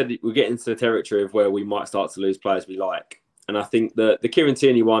obviously you said that we're getting into the territory of where we might start to lose players we like. And I think that the Kieran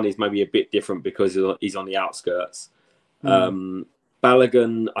Tierney one is maybe a bit different because he's on the outskirts.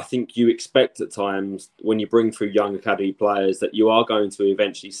 Balogun, I think you expect at times when you bring through young academy players that you are going to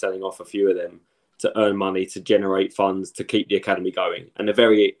eventually selling off a few of them to earn money, to generate funds, to keep the academy going. And a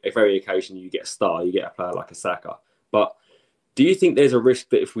very occasion you get a star, you get a player like a Saka. But do you think there's a risk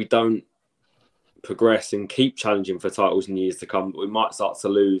that if we don't progress and keep challenging for titles in years to come, we might start to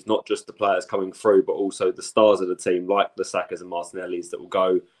lose not just the players coming through, but also the stars of the team, like the Sakas and Martinellis, that will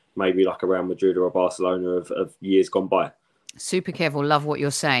go maybe like a Real Madrid or a Barcelona of years gone by? Super Kev will love what you're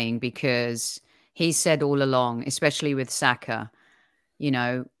saying, because he said all along, especially with Saka,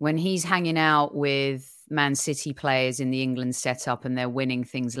 when he's hanging out with Man City players in the England setup and they're winning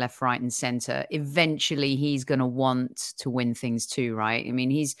things left, right and centre, eventually he's going to want to win things too, right? I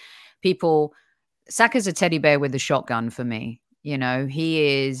mean, Saka's a teddy bear with a shotgun for me. He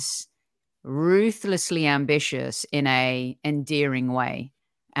is ruthlessly ambitious in a endearing way.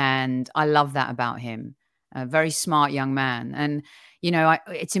 And I love that about him. A very smart young man. And,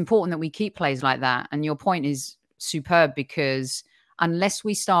 it's important that we keep players like that. And your point is superb, because unless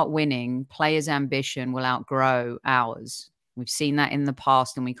we start winning, players' ambition will outgrow ours. We've seen that in the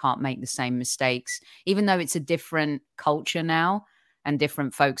past, and we can't make the same mistakes, even though it's a different culture now and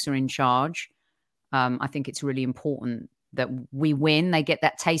different folks are in charge. I think it's really important that we win. They get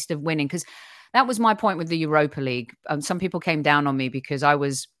that taste of winning, because that was my point with the Europa League. Some people came down on me because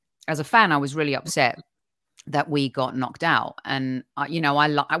as a fan, I was really upset that we got knocked out. And,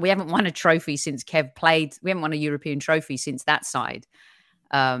 we haven't won a trophy since Kev played. We haven't won a European trophy since that side,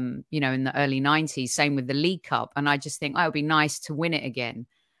 in the early 90s. Same with the League Cup. And I just think, it would be nice to win it again.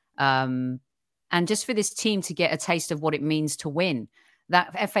 And just for this team to get a taste of what it means to win.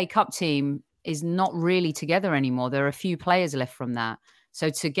 That FA Cup team is not really together anymore. There are a few players left from that. So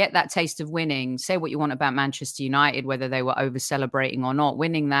to get that taste of winning, say what you want about Manchester United, whether they were over celebrating or not,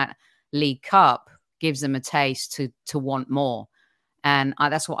 winning that League Cup gives them a taste to want more. And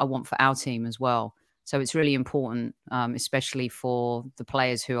that's what I want for our team as well. So it's really important, especially for the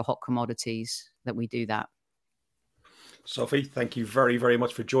players who are hot commodities, that we do that. Sophie, thank you very, very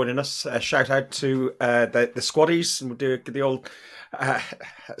much for joining us. Shout out to the squaddies, and we'll do the old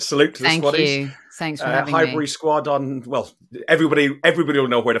salute to the squaddies. Thank you. Thanks for having Highbury Squad on, everybody will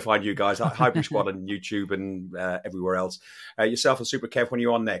know where to find you guys. Highbury Squad on YouTube and everywhere else. Yourself and Super Kev, when are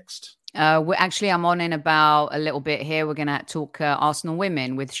you on next? I'm on in about a little bit here. We're going to talk Arsenal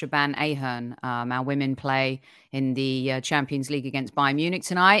women with Shaban Ahern. Our women play in the Champions League against Bayern Munich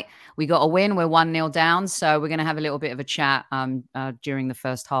tonight. We got a win. We're 1-0 down. So we're going to have a little bit of a chat during the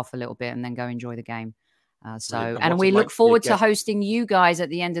first half a little bit, and then go enjoy the game. And we look forward to hosting you guys at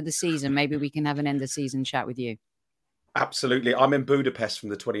the end of the season. Maybe we can have an end of season chat with you. Absolutely. I'm in Budapest from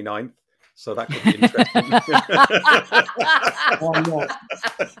the 29th. So that could be interesting.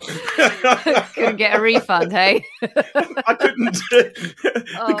 Couldn't get a refund, hey? I couldn't.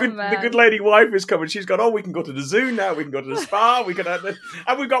 The good lady wife is coming. She's gone, we can go to the zoo now. We can go to the spa.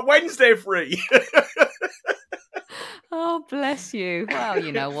 And we've got Wednesday free. Oh, bless you. Well,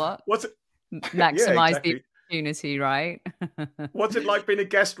 you know what? What's it? Maximize the opportunity, right? What's it like being a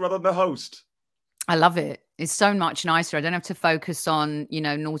guest rather than the host? I love it. It's so much nicer. I don't have to focus on,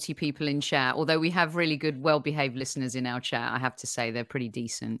 naughty people in chat. Although we have really good, well-behaved listeners in our chat. I have to say they're pretty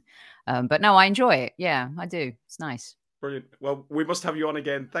decent. But no, I enjoy it. Yeah, I do. It's nice. Brilliant. Well, we must have you on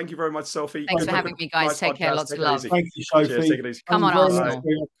again. Thank you very much, Sophie. Thanks for having me, guys. Take care. Lots of love. Thank you, Sophie. Cheers. Take it easy. Come on, Arsenal.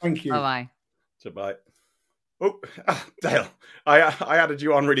 Thank you. Bye-bye. Bye. Oh, Dale, I added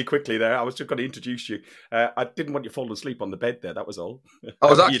you on really quickly there. I was just going to introduce you. I didn't want you falling asleep on the bed there. That was all. I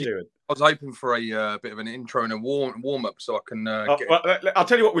was hoping for a bit of an intro and a warm up so I can get... Well, I'll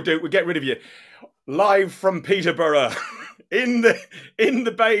tell you what we'll do. We'll get rid of you. Live from Peterborough, in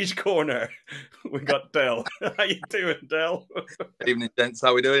the beige corner, we got Dale. How you doing, Dale? Good evening, gents.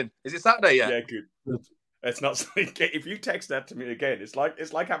 How we doing? Is it Saturday yet? Yeah, good. It's not. If you text that to me again, it's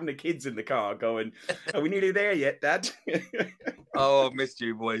like having the kids in the car going, "Are we nearly there yet, Dad?" Oh, I've missed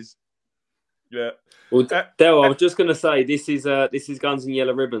you, boys. Yeah. Well, Dale, I was just going to say this is Guns and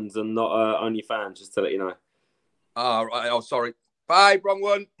Yellow Ribbons and not OnlyFans, just to let you know. Oh, right. Oh, sorry. Bye, wrong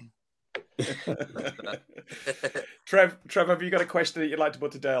one. Trev, have you got a question that you'd like to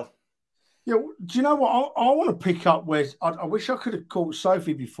put to Dale? Yeah, do you know what? I want to pick up where I wish I could have caught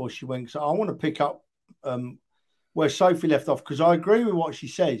Sophie before she went. So I want to pick up where Sophie left off, because I agree with what she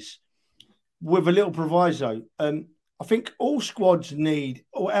says with a little proviso. I think all squads need,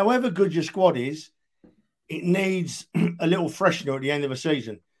 or however good your squad is, it needs a little freshener at the end of a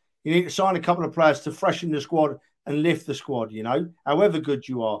season. You need to sign a couple of players to freshen the squad and lift the squad, however good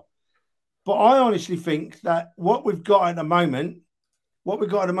you are. But I honestly think that what we've got at the moment,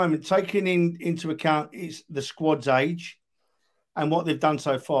 taking into account is the squad's age and what they've done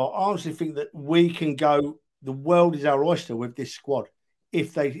so far. I honestly think that we can go, the world is our oyster with this squad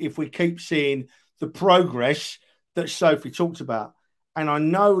if we keep seeing the progress that Sophie talked about. And I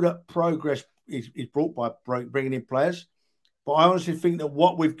know that progress is brought by bringing in players, but I honestly think that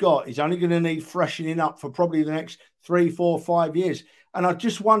what we've got is only going to need freshening up for probably the next 3, 4, 5 years. And I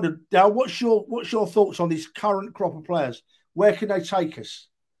just wondered, Dale, what's your thoughts on this current crop of players? Where can they take us?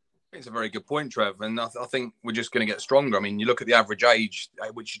 It's a very good point, Trev. And I think we're just going to get stronger. I mean, you look at the average age,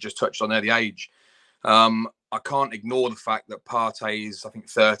 which you just touched on there, the age. I can't ignore the fact that Partey is, I think,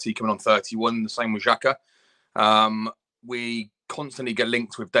 30, coming on 31, the same with Xhaka. We constantly get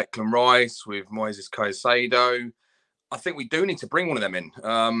linked with Declan Rice, with Moises Caicedo. I think we do need to bring one of them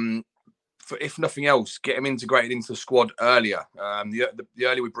in. If nothing else, get them integrated into the squad earlier. The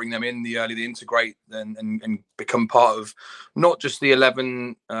earlier we bring them in, the earlier they integrate and become part of not just the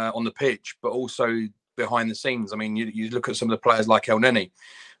 11 on the pitch, but also behind the scenes. I mean, you look at some of the players like El Neni.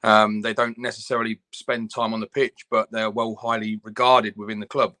 They don't necessarily spend time on the pitch, but they're highly regarded within the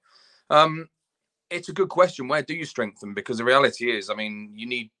club. It's a good question. Where do you strengthen? Because the reality is, I mean, you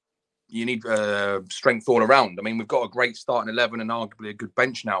need strength all around. I mean, we've got a great starting 11 and arguably a good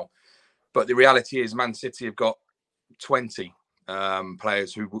bench now. But the reality is, Man City have got 20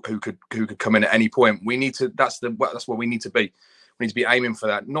 players who could come in at any point. We need to. That's what we need to be. We need to be aiming for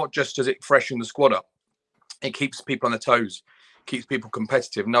that. Not just does it freshen the squad up, it keeps people on their toes, keeps people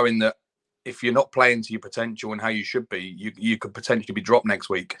competitive, knowing that if you're not playing to your potential and how you should be, you could potentially be dropped next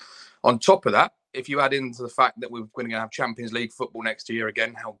week. On top of that, if you add into the fact that we're going to have Champions League football next year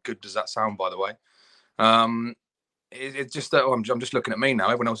again, how good does that sound, by the way? It's just that I'm just looking at me now.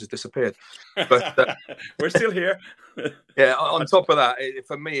 Everyone else has disappeared. But we're still here. Yeah. On top of that,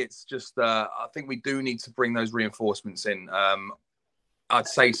 for me, it's just I think we do need to bring those reinforcements in. I'd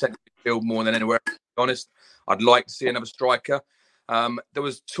say central midfield more than anywhere. To be honest, I'd like to see another striker. There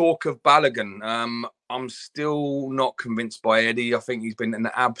was talk of Balogun. I'm still not convinced by Eddie. I think he's been an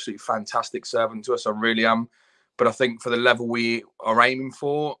absolutely fantastic servant to us. I really am. But I think for the level we are aiming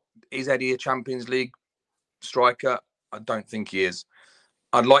for, is Eddie a Champions League striker? I don't think he is.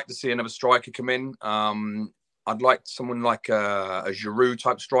 I'd like to see another striker come in. I'd like someone like a Giroud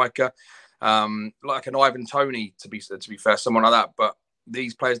type striker, like an Ivan Toney to be fair, someone like that. But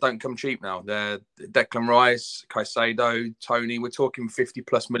these players don't come cheap now. They're Declan Rice, Caicedo, Toney. We're talking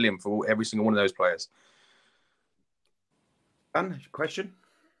 50+ million for every single one of those players. Dan, question?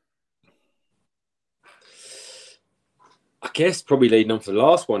 I guess probably leading on to the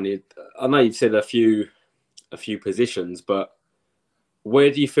last one. I know you've said a few positions, but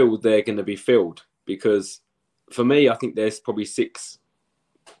where do you feel they're going to be filled? Because for me, I think there's probably 6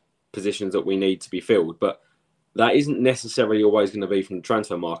 positions that we need to be filled, but that isn't necessarily always going to be from the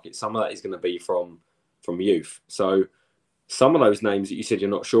transfer market. Some of that is going to be from youth. So some of those names that you said you're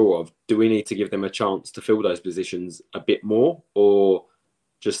not sure of, do we need to give them a chance to fill those positions a bit more, or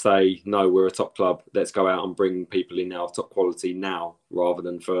just say, no, we're a top club, let's go out and bring people in now of top quality now rather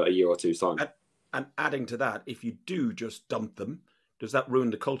than for a year or two's time? And adding to that, if you do just dump them, does that ruin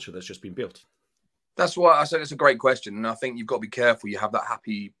the culture that's just been built? That's why I said it's a great question. And I think you've got to be careful. You have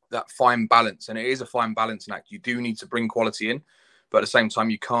that fine balance, and it is a fine balancing act. You do need to bring quality in, but at the same time,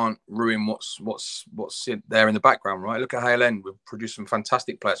 you can't ruin what's there in the background, right? Look at Hale End. We've produced some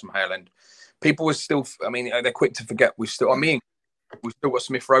fantastic players from Hale End. People are still, they're quick to forget. We've still got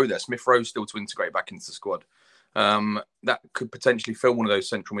Smith Rowe there. Smith Rowe still to integrate back into the squad. That could potentially fill one of those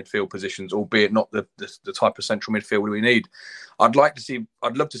central midfield positions, albeit not the type of central midfielder we need. I'd love to see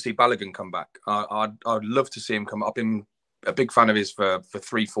Balogun come back. I'd love to see him come. I've been a big fan of his for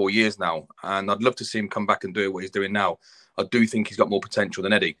 3-4 years now, and I'd love to see him come back and do what he's doing now. I do think he's got more potential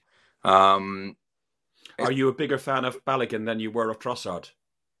than Eddie. Are you a bigger fan of Balogun than you were of Trossard?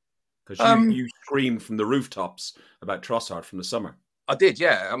 Because you screamed from the rooftops about Trossard from the summer. I did,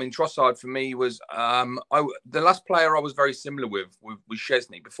 yeah. I mean, Trossard for me was the last player I was very similar with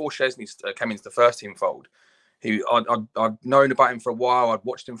Szczesny. Before Szczesny came into the first team fold, I'd known about him for a while. I'd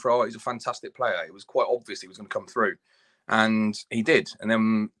watched him for a while. He's a fantastic player. It was quite obvious he was going to come through, and he did. And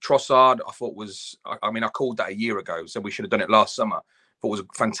then Trossard, I thought I called that a year ago, so we should have done it last summer. Thought was a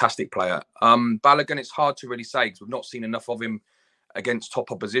fantastic player. Balogun, it's hard to really say because we've not seen enough of him against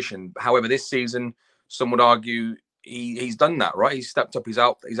top opposition. However, this season, some would argue he's done that, right? He's stepped up. He's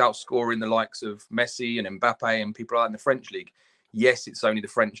outscoring the likes of Messi and Mbappe and people like that in the French league. Yes, it's only the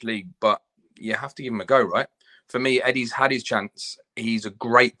French league, but you have to give him a go, right? For me, Eddie's had his chance. He's a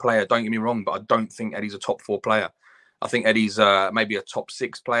great player. Don't get me wrong, but I don't think Eddie's a top 4 player. I think Eddie's maybe a top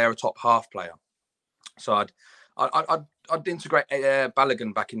 6 player, a top half player. So I'd integrate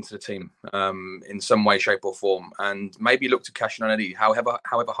Balogun back into the team in some way, shape, or form, and maybe look to cash in on Eddie. However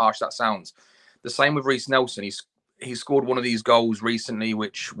harsh that sounds. The same with Reiss Nelson. He scored one of these goals recently,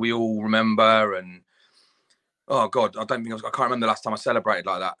 which we all remember. And oh God, I can't remember the last time I celebrated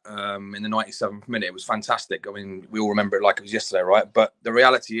like that. In the 97th minute, it was fantastic. I mean, we all remember it like it was yesterday, right? But the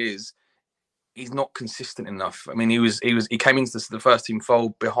reality is, he's not consistent enough. I mean, he came into the first team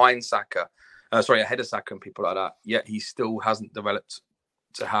fold behind Saka, ahead of Saka and people like that. Yet he still hasn't developed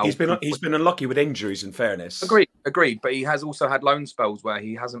to how he's been unlucky with injuries. In fairness, agreed. But he has also had loan spells where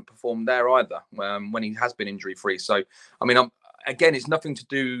he hasn't performed there either when he has been injury free. So I mean, again, it's nothing to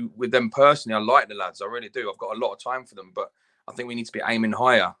do with them personally. I like the lads, I really do. I've got a lot of time for them, but I think we need to be aiming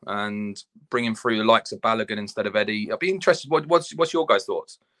higher and bringing through the likes of Balogun instead of Eddie. I'd be interested. What's your guys'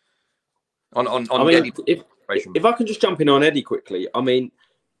 thoughts on Eddie? If I can just jump in on Eddie quickly, I mean,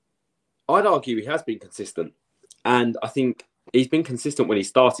 I'd argue he has been consistent, and I think he's been consistent when he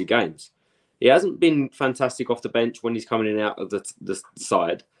started games. He hasn't been fantastic off the bench when he's coming in and out of the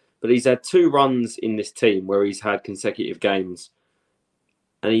side, but he's had 2 runs in this team where he's had consecutive games,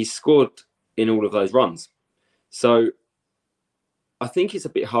 and he's scored in all of those runs. So I think it's a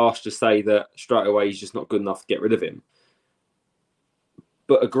bit harsh to say that straight away he's just not good enough to get rid of him.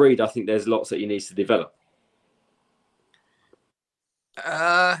 But agreed, I think there's lots that he needs to develop.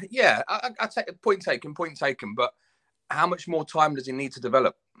 Yeah, I take a point taken. But how much more time does he need to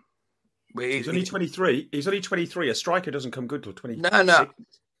develop? He's only 23. He's only 23. A striker doesn't come good till 26. No.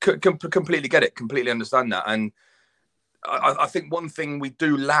 Completely get it. Completely understand that. And I think one thing we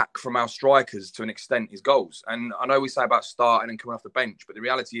do lack from our strikers to an extent is goals. And I know we say about starting and coming off the bench, but the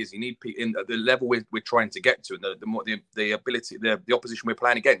reality is you need people in the level we're trying to get to, and the ability, the opposition we're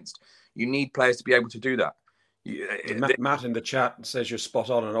playing against. You need players to be able to do that. Matt in the chat says you're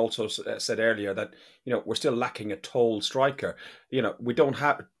spot on, and also said earlier that we're still lacking a tall striker. We don't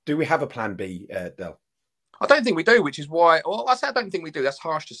have. Do we have a plan B, Del? I don't think we do, which is why. Well, I say I don't think we do. That's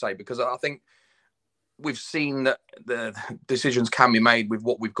harsh to say because I think we've seen that the decisions can be made with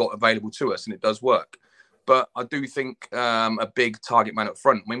what we've got available to us, and it does work. But I do think a big target man up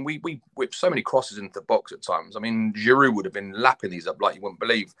front. I mean, we whip so many crosses into the box at times. I mean, Giroud would have been lapping these up like you wouldn't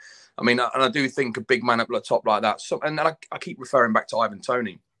believe. I mean, and I do think a big man up the top like that. And I keep referring back to Ivan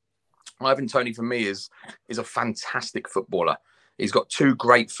Toney. Ivan Toney for me is a fantastic footballer. He's got 2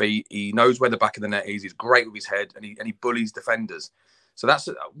 great feet. He knows where the back of the net is. He's great with his head, and he bullies defenders. So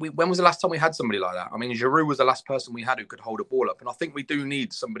when was the last time we had somebody like that? I mean, Giroud was the last person we had who could hold a ball up, and I think we do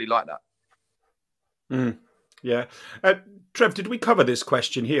need somebody like that. Yeah. Trev, did we cover this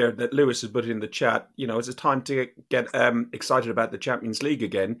question here that Lewis has put in the chat? Is it time to get excited about the Champions League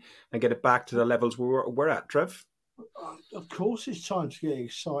again and get it back to the levels we're at, Trev? Of course, it's time to get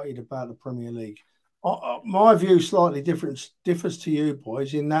excited about the Premier League. My view slightly differs to you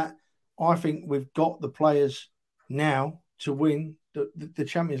boys in that I think we've got the players now to win the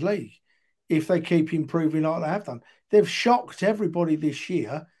Champions League if they keep improving like they have done. They've shocked everybody this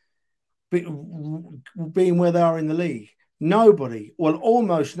year, being where they are in the league.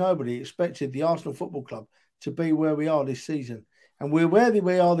 Almost nobody expected the Arsenal Football Club to be where we are this season. And we're where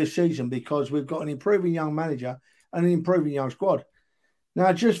we are this season because we've got an improving young manager and an improving young squad. Now,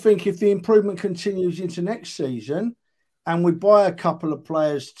 I just think if the improvement continues into next season and we buy a couple of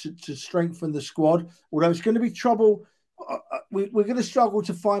players to strengthen the squad, although it's going to be trouble, we're going to struggle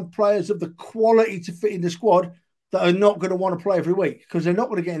to find players of the quality to fit in the squad that are not going to want to play every week because they're not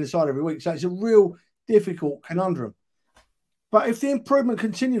going to get in the side every week. So it's a real difficult conundrum. But if the improvement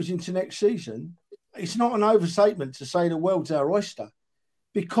continues into next season, it's not an overstatement to say the world's our oyster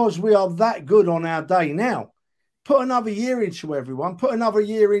because we are that good on our day now. Put another year into everyone, put another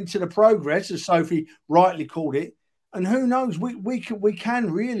year into the progress, as Sophie rightly called it, and who knows, we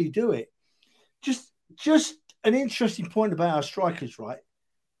can really do it. Just an interesting point about our strikers, right?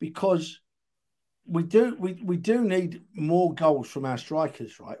 Because we do need more goals from our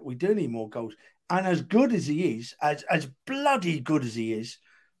strikers, right? We do need more goals. And as good as he is, as bloody good as he is,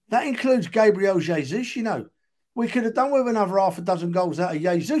 that includes Gabriel Jesus, We could have done with another half a dozen goals out of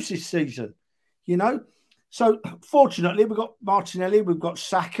Jesus this season, So, fortunately, we've got Martinelli, we've got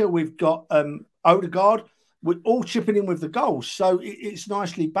Saka, we've got Odegaard. We're all chipping in with the goals. So, it's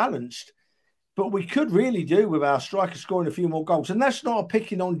nicely balanced. But we could really do with our striker scoring a few more goals. And that's not a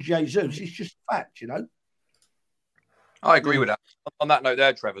picking on Jesus. It's just a fact, I agree with that. On that note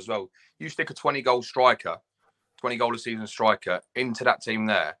there, Trev, as well, you stick a 20-goal striker, 20-goal a season striker into that team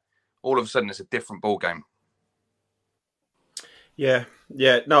there, all of a sudden it's a different ball game. Yeah.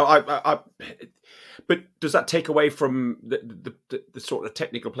 No, but does that take away from the sort of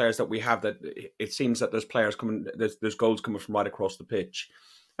technical players that we have? That it seems that there's players coming, there's goals coming from right across the pitch.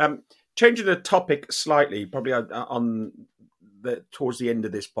 Changing the topic slightly, probably towards the end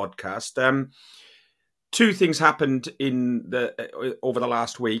of this podcast. Two things happened over the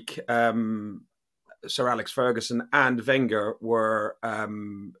last week. Sir Alex Ferguson and Wenger were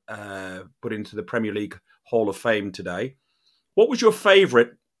put into the Premier League Hall of Fame today. What was your favourite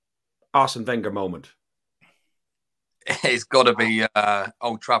Arsene Wenger moment? It's got to be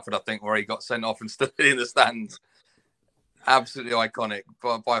Old Trafford, I think, where he got sent off and stood in the stands. Absolutely iconic,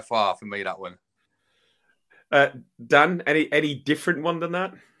 by far for me, that one. Dan, any different one than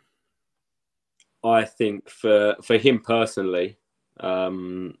that? I think for him personally,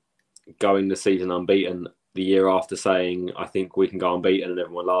 going the season unbeaten, the year after saying, I think we can go unbeaten, and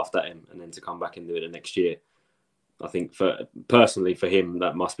everyone laughed at him, and then to come back and do it the next year. I think for him,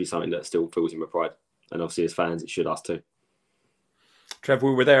 that must be something that still fills him with pride. And obviously as fans, it should us too. Trev,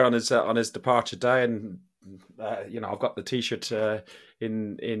 we were there on his departure day, and I've got the T-shirt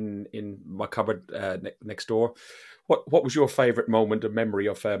in my cupboard next door. What was your favourite moment of memory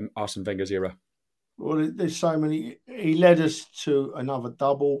of Arsene Wenger's era? Well, there's so many. He led us to another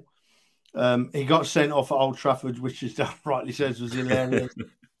double. He got sent off at Old Trafford, which, as Dan rightly says, was hilarious.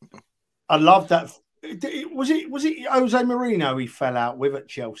 I love that. Was it Jose Mourinho he fell out with at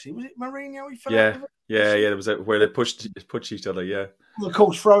Chelsea? Was it Mourinho he fell out with? Yeah. It was where they pushed each other. Yeah. Of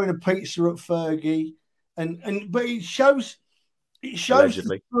course, throwing a pizza at Fergie, but it shows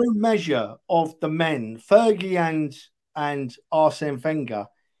Allegedly. the true measure of the men, Fergie and Arsene Wenger.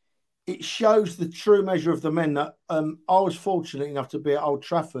 It shows the true measure of the men that I was fortunate enough to be at Old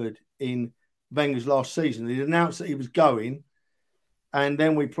Trafford in Wenger's last season. He announced that he was going, and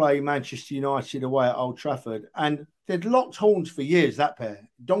then we play Manchester United away at Old Trafford. And they'd locked horns for years, that pair,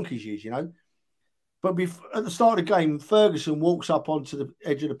 donkey's years, But at the start of the game, Ferguson walks up onto the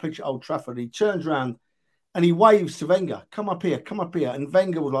edge of the pitch at Old Trafford. He turns around and he waves to Wenger, come up here. And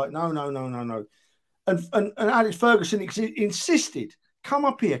Wenger was like, no. And Alex Ferguson insisted, come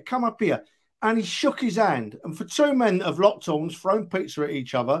up here. And he shook his hand. And for two men that have locked horns, thrown pizza at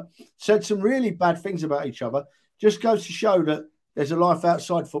each other, said some really bad things about each other, just goes to show that there's a life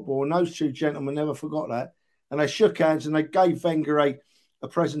outside football. And those two gentlemen never forgot that. And they shook hands and they gave Wenger a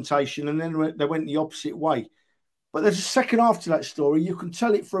presentation, and then they went the opposite way. But there's a second half to that story. You can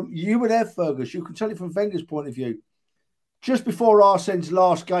tell it you were there, Fergus. You can tell it from Wenger's point of view. Just before Arsene's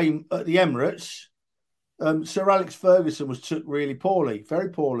last game at the Emirates, Sir Alex Ferguson was took really poorly, very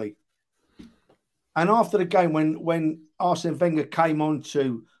poorly. And after the game, when Arsene Wenger came on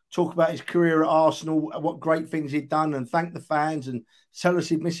to talk about his career at Arsenal, what great things he'd done, and thank the fans and tell us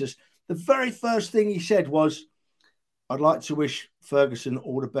he'd miss us. The very first thing he said was, "I'd like to wish Ferguson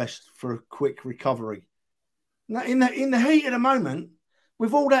all the best for a quick recovery." Now, in the heat of the moment,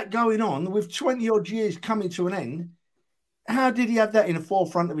 with all that going on, with 20 odd years coming to an end, how did he have that in the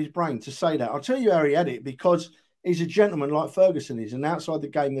forefront of his brain to say that? I'll tell you how he had it, because he's a gentleman like Ferguson is, and outside the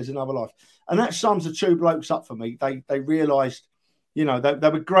game, there's another life. And that sums the two blokes up for me. They realised, you know, they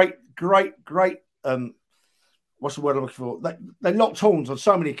were great. What's the word I'm looking for? They locked horns on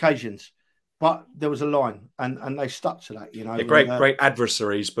so many occasions, but there was a line, and they stuck to that. You know, great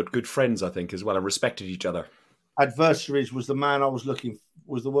adversaries, but good friends, I think, as well, and respected each other. Adversaries was the word I was looking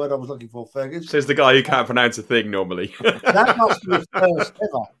for. Fergus says the guy who can't pronounce a thing normally. That must be a first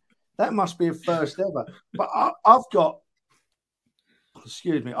ever. That must be a first ever. But I've got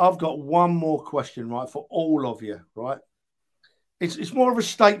one more question, right, for all of you, right? It's more of a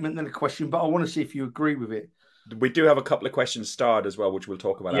statement than a question, but I want to see if you agree with it. We do have a couple of questions starred as well, which we'll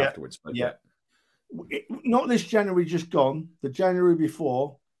talk about afterwards. But yeah. Not this January just gone, the January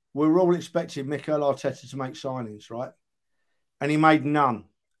before, we were all expecting Mikel Arteta to make signings, right? And he made none.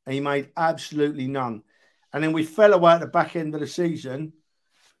 And he made absolutely none. And then we fell away at the back end of the season,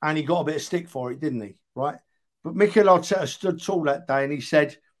 and he got a bit of stick for it, didn't he? Right? But Mikel Arteta stood tall that day, and he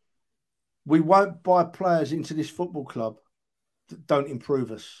said, "We won't buy players into this football club that don't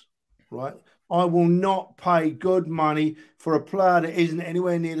improve us, right? I will not pay good money for a player that isn't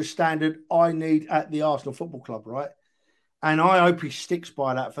anywhere near the standard I need at the Arsenal Football Club, right?" And I hope he sticks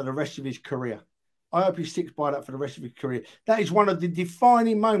by that for the rest of his career. That is one of the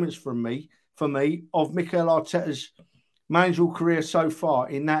defining moments for me of Mikel Arteta's managerial career so far,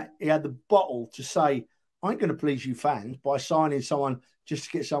 in that he had the bottle to say, "I ain't going to please you fans by signing someone just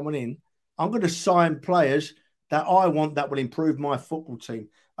to get someone in. I'm going to sign players that I want that will improve my football team."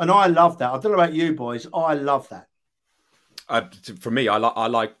 And I love that. I don't know about you boys. I love that. For me, I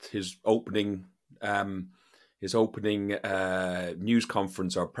liked his opening news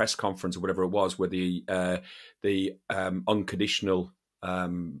conference or press conference or whatever it was, where the unconditional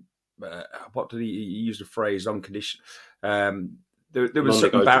what did he use the phrase unconditional? There was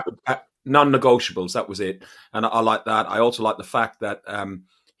certain non-negotiables. That was it, and I like that. I also like the fact that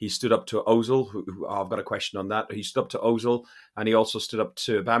he stood up to Ozil. Who I've got a question on that. He stood up to Ozil, and he also stood up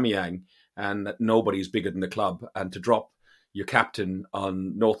to Aubameyang, and that nobody's bigger than the club. And to drop your captain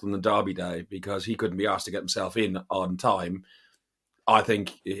on Northern Derby Day because he couldn't be asked to get himself in on time, I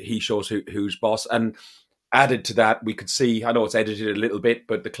think he shows who's boss. And added to that, we could see, I know it's edited a little bit,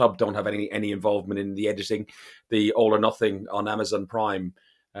 but the club don't have any involvement in the editing. The All or Nothing on Amazon Prime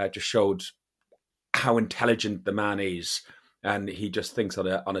just showed how intelligent the man is, and he just thinks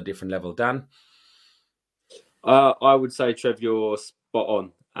on a different level. Dan? I would say, Trev, you're spot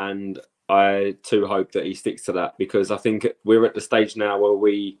on, and I too hope that he sticks to that, because I think we're at the stage now where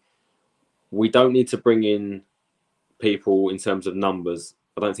we don't need to bring in people in terms of numbers.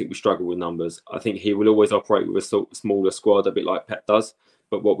 I don't think we struggle with numbers. I think he will always operate with a smaller squad, a bit like Pep does.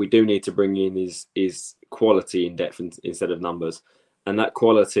 But what we do need to bring in is quality in depth instead of numbers. And that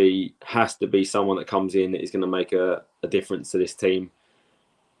quality has to be someone that comes in that is going to make a difference to this team.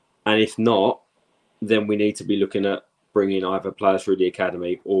 And if not, then we need to be looking at bringing either players through the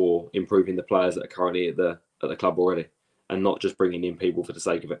academy or improving the players that are currently at the club already, and not just bringing in people for the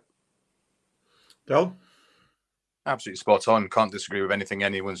sake of it. Del? Absolutely spot on. Can't disagree with anything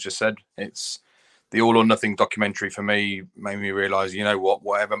anyone's just said. It's the All or Nothing documentary for me made me realise, you know what,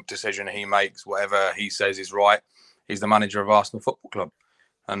 whatever decision he makes, whatever he says is right, he's the manager of Arsenal Football Club.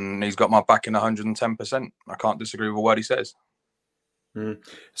 And he's got my back in 110%. I can't disagree with a word he says.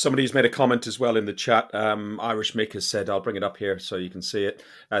 Somebody's made a comment as well in the chat. Irish Mick has said, I'll bring it up here so you can see it.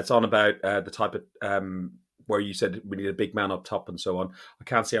 It's on about the type of where you said we need a big man up top and so on. I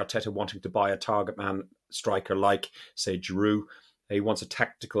can't see Arteta wanting to buy a target man striker like, say, Giroud. He wants a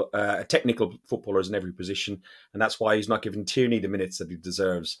technical footballers in every position, and that's why he's not giving Tierney the minutes that he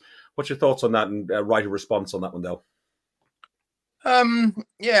deserves. What's your thoughts on that, and write a response on that one, Del?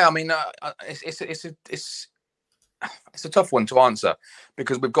 Yeah, I mean, it's a tough one to answer,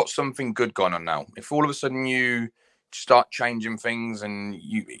 because we've got something good going on now. If all of a sudden you start changing things and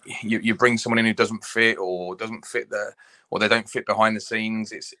you bring someone in who doesn't fit or they don't fit behind the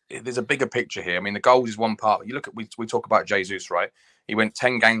scenes, there's a bigger picture here. I mean, the goals is one part. You look at we talk about Jesus, right? He went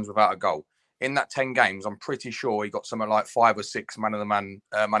 10 games without a goal. In that 10 games, I'm pretty sure he got something like 5 or 6 man of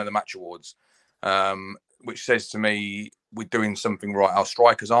the match awards, which says to me we're doing something right. Our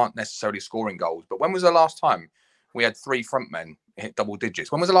strikers aren't necessarily scoring goals, but when was the last time we had 3 front men hit double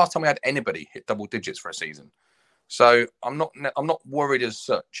digits? When was the last time we had anybody hit double digits for a season? So I'm not worried as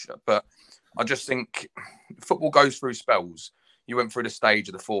such, but I just think football goes through spells. You went through the stage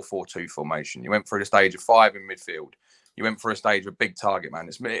of the 4-4-2 formation. You went through the stage of 5 in midfield. You went through a stage of big target man.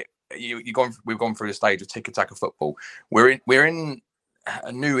 We've gone through the stage of tiki-taka football. We're in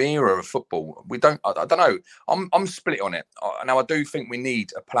a new era of football. I don't know. I'm split on it. Now I do think we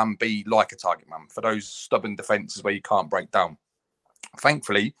need a plan B like a target man for those stubborn defences where you can't break down.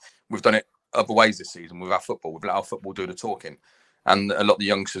 Thankfully, we've done it other ways this season with our football. We've let our football do the talking, and a lot of the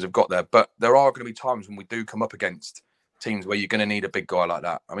youngsters have got there. But there are going to be times when we do come up against teams where you're going to need a big guy like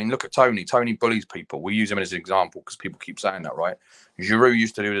that. I mean, look at Tony. Tony bullies people. We use him as an example because people keep saying that, right? Giroud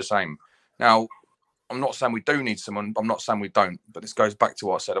used to do the same. Now, I'm not saying we do need someone. I'm not saying we don't. But this goes back to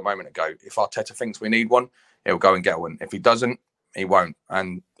what I said a moment ago. If Arteta thinks we need one, he'll go and get one. If he doesn't, he won't.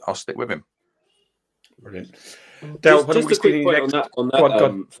 And I'll stick with him. Brilliant. Just a quick point on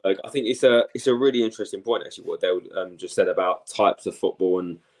that. I think it's a really interesting point, actually, what Dale just said about types of football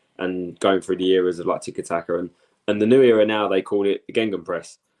and going through the eras of like tiki-taka and the new era now, they call it the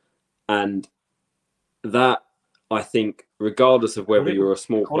Gegenpress. And that, I think, regardless of whether you're a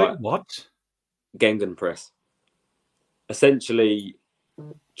small player... What? Gegenpress. Essentially,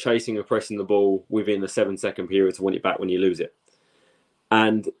 chasing and pressing the ball within a 7-second period to win it back when you lose it.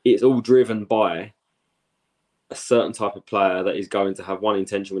 And it's all driven by a certain type of player that is going to have one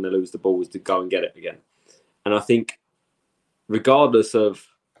intention when they lose the ball is to go and get it again. And I think, regardless of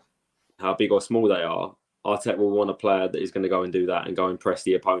how big or small they are, Arteta will want a player that is going to go and do that and go and press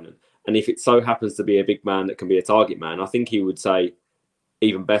the opponent. And if it so happens to be a big man that can be a target man, I think he would say,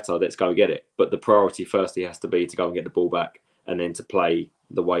 even better, let's go and get it. But the priority firstly has to be to go and get the ball back and then to play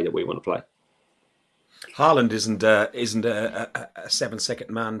the way that we want to play. Haaland isn't a 7-second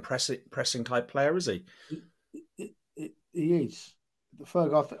man pressing type player, is he? He is.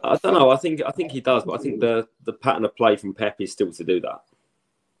 Ferg, I don't know. I think he does, but I think the pattern of play from Pep is still to do that.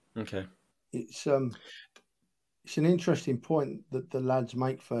 Okay. It's an interesting point that the lads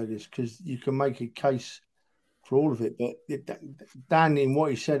make, Fergus, because you can make a case for all of it. But Dan, in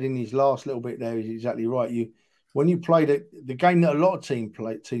what he said in his last little bit there, is exactly right. When you play the game that a lot of teams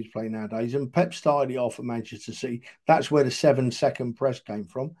play nowadays, and Pep started it off at Manchester City, that's where the 7-second press came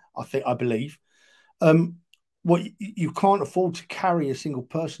from. I believe. What you can't afford to carry a single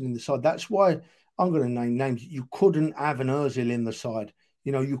person in the side. That's why I'm going to name names. You couldn't have an Ozil in the side.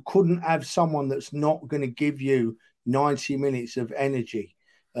 You know, you couldn't have someone that's not going to give you 90 minutes of energy.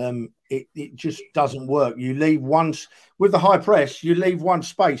 It just doesn't work. You leave once with the high press, you leave one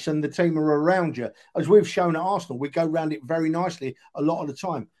space and the team are around you. As we've shown at Arsenal, we go around it very nicely a lot of the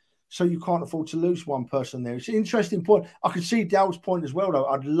time. So you can't afford to lose one person there. It's an interesting point. I could see Dale's point as well, though.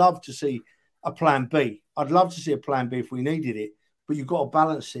 I'd love to see a plan B. I'd love to see a plan B if we needed it, but you've got to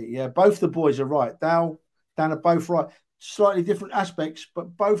balance it. Yeah, both the boys are right. Dan are both right. Slightly different aspects,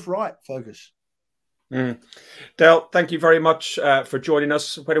 but both right, Fergus. Dale, thank you very much for joining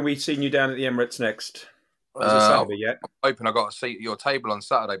us. When are we seeing you down at the Emirates next? Is it Saturday yet? I'm hoping I got a seat at your table on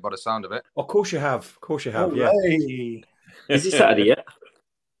Saturday by the sound of it. Of course you have. Of course you have, Oh, yeah. Hey. Is it Saturday yet?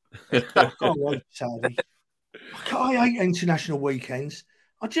 I can't wait Saturday. I hate international weekends.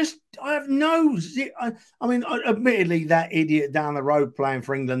 I have no... I mean, admittedly, that idiot down the road playing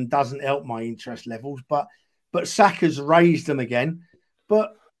for England doesn't help my interest levels, but Saka's raised them again.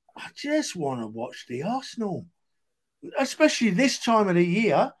 But I just want to watch the Arsenal, especially this time of the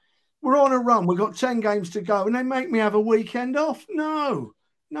year. We're on a run. We've got 10 games to go, and they make me have a weekend off. No,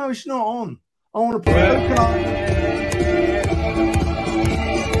 it's not on. I want to put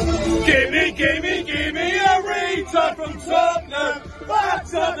Give me a retard from Tottenham.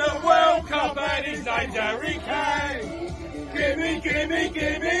 Back up the World Cup and his name's Harry Kane. Give me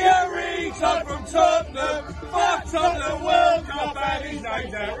a retard from Tottenham. Back up the World Cup and his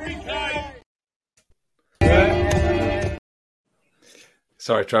name's Harry Kane.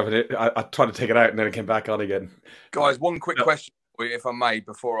 Sorry, Trevor. I tried to take it out and then it came back on again. Guys, one quick question for you, if I may,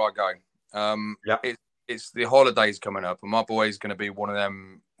 before I go. It's the holidays coming up, and my boy's going to be one of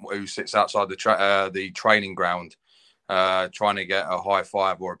them who sits outside the training ground, trying to get a high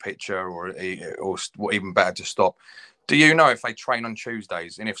five or a picture, or even better, to stop. Do you know if they train on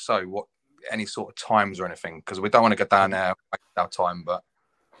Tuesdays, and if so, what any sort of times or anything? Because we don't want to go down there waste our time. But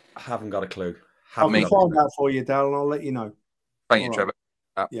I haven't got a clue. I'll find that for you, Dale, and I'll let you know. Thank you, Trevor.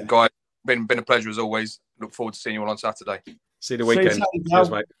 Guys, been a pleasure as always. Look forward to seeing you all on Saturday. See you the weekend. Cheers,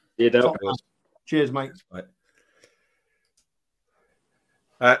 mate. See you, Dale. Cheers, mate.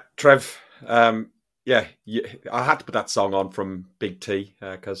 Trev, I had to put that song on from Big T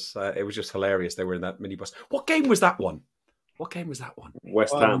because it was just hilarious. They were in that minibus. What game was that one?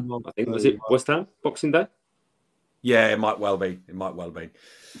 West Ham. I think, was it West Ham? Boxing Day? Yeah, it might well be.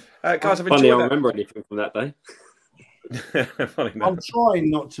 Guys, I've funny, I enjoyed that. remember anything from that day. I'm trying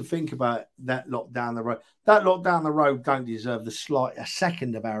not to think about that lot down the road. That lot down the road don't deserve a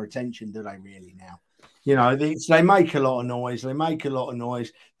second of our attention, do they? Really now? You know, they make a lot of noise. We've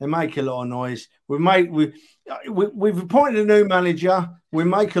appointed a new manager. We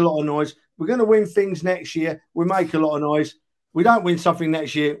make a lot of noise. We're going to win things next year. We make a lot of noise. We don't win something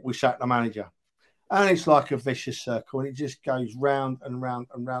next year. We sack the manager, and it's like a vicious circle, and it just goes round and round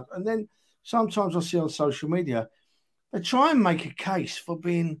and round. And then sometimes I see on social media they try and make a case for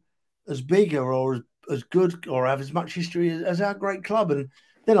being as bigger or as good or have as much history as our great club, and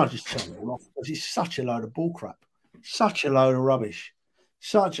then I just turn it all off because it's such a load of bullcrap, such a load of rubbish.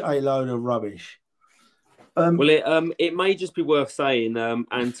 Well, it may just be worth saying,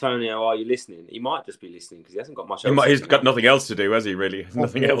 Antonio, are you listening? He might just be listening because he hasn't got much else. He's got nothing else to do, has he, really?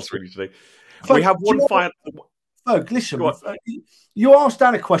 Nothing else really to do. We have one final... Ferg, listen, you asked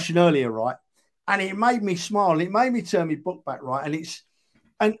Dan a question earlier, right? And it made me smile. It made me turn my book back, right?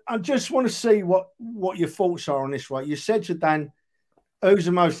 And I just want to see what your thoughts are on this, right? You said to Dan, who's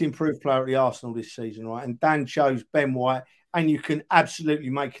the most improved player at the Arsenal this season, right? And Dan chose Ben White, and you can absolutely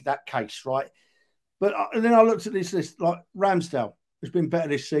make that case, right? But then I looked at this list, like Ramsdale has been better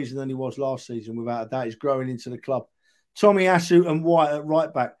this season than he was last season, without a doubt. He's growing into the club. Tomiyasu and White at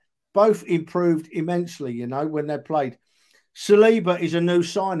right back, both improved immensely, you know, when they played. Saliba is a new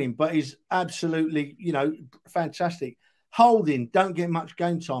signing, but he's absolutely, you know, fantastic. Holding, don't get much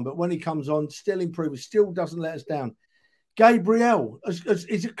game time, but when he comes on, still improves, still doesn't let us down. Gabriel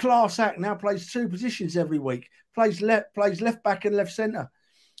is a class act, now plays two positions every week, plays left back and left centre.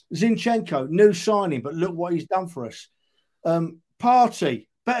 Zinchenko, new signing, but look what he's done for us. Partey,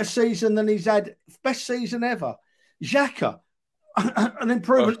 better season than he's had, best season ever. Xhaka, an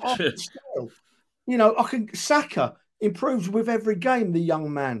improvement off the scale. You know, Saka improves with every game, the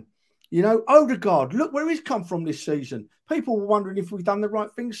young man. You know, Odegaard, look where he's come from this season. People were wondering if we've done the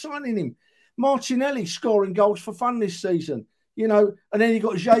right thing signing him. Martinelli scoring goals for fun this season. You know, and then you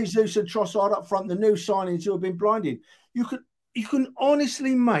got Jesus and Trossard up front, the new signings who have been blinded. You can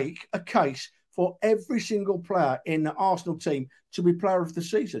honestly make a case for every single player in the Arsenal team to be player of the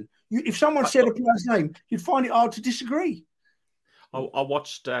season. If someone said a player's name, you'd find it hard to disagree. I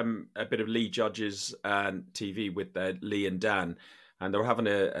watched a bit of Lee Judge's TV with Lee and Dan, and they were having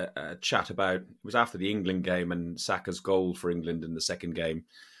a chat about, it was after the England game and Saka's goal for England in the second game.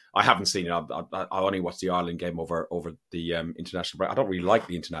 I haven't seen it. I only watched the Ireland game over the international break. I don't really like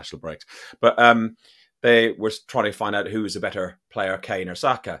the international breaks, but they were trying to find out who was a better player, Kane or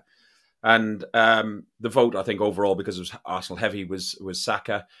Saka. And the vote, I think, overall, because it was Arsenal heavy, was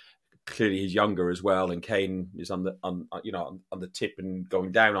Saka. Clearly, he's younger as well, and Kane is on the tip and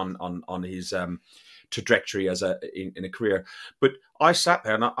going down on his trajectory as in a career. But I sat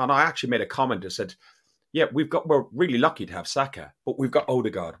there and I actually made a comment that said, "Yeah, we're really lucky to have Saka, but we've got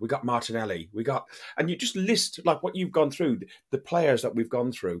Odegaard, we got Martinelli, and you just list like what you've gone through, the players that we've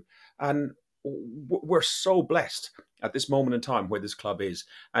gone through, and we're so blessed at this moment in time where this club is,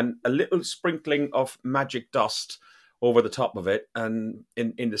 and a little sprinkling of magic dust over the top of it, and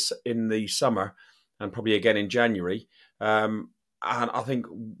in the summer, and probably again in January, and I think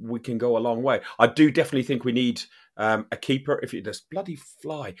we can go a long way. I do definitely think we need a keeper. If you just bloody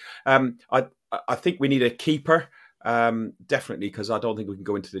fly, I think we need a keeper, definitely, because I don't think we can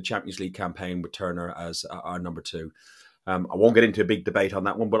go into the Champions League campaign with Turner as our number two. I won't get into a big debate on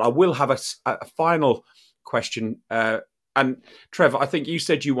that one, but I will have a final question. And Trevor, I think you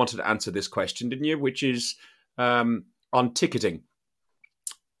said you wanted to answer this question, didn't you? Which is on ticketing.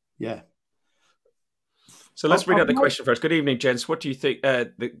 Yeah. So let's read out the question first. Good evening, gents. What do you think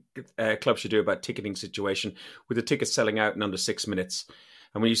the club should do about ticketing situation with the tickets selling out in under 6 minutes?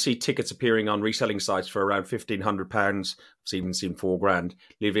 And when you see tickets appearing on reselling sites for around £1,500, I've even seen £4,000,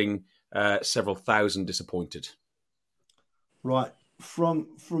 leaving several thousand disappointed. Right. From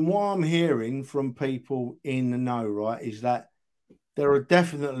what I'm hearing from people in the know, right, is that there are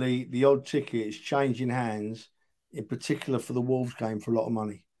definitely the odd tickets changing hands, in particular for the Wolves game, for a lot of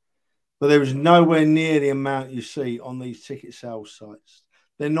money. But there is nowhere near the amount you see on these ticket sales sites.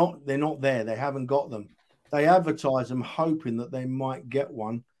 They're not there. They haven't got them. They advertise them hoping that they might get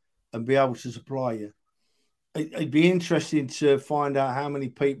one and be able to supply you. It'd be interesting to find out how many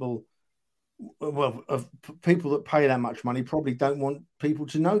people, of people that pay that much money probably don't want people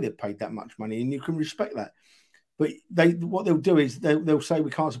to know they've paid that much money, and you can respect that. But what they'll do is they'll say we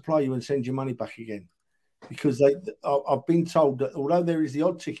can't supply you and send your money back again. Because I've been told that although there is the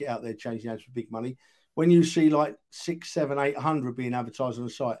odd ticket out there changing hands for big money, when you see like 600, 700, 800 being advertised on the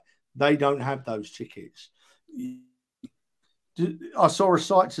site, they don't have those tickets. I saw a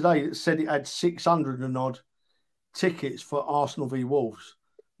site today that said it had 600 and odd tickets for Arsenal v Wolves.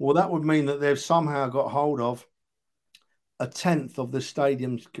 Well, that would mean that they've somehow got hold of a tenth of the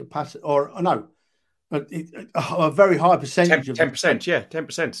stadium's capacity, or no, a very high percentage 10%, yeah,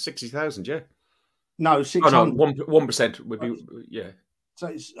 10%, 60,000, yeah. No, 600. Oh, no, 1% would be, yeah. So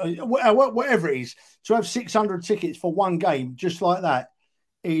it's, whatever it is, to have 600 tickets for one game just like that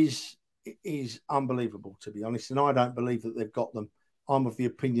is unbelievable, to be honest. And I don't believe that they've got them. I'm of the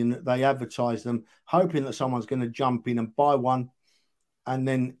opinion that they advertise them, hoping that someone's going to jump in and buy one. And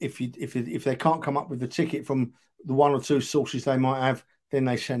then if they can't come up with the ticket from the one or two sources they might have, then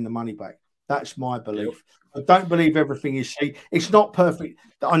they send the money back. That's my belief. I don't believe everything you see. It's not perfect.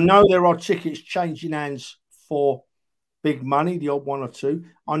 I know there are tickets changing hands for big money, the odd one or two.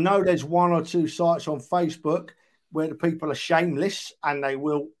 I know there's one or two sites on Facebook where the people are shameless and they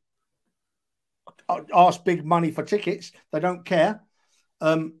will ask big money for tickets. They don't care.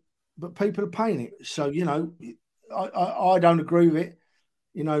 But people are paying it. So, you know, I don't agree with it.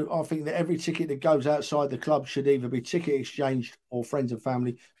 You know, I think that every ticket that goes outside the club should either be ticket exchanged or friends and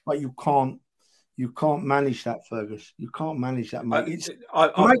family, but you can't manage that, Fergus. You can't manage that, mate.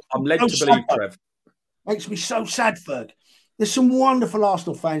 I'm led to believe, Trev. Makes me so sad, Ferg. There's some wonderful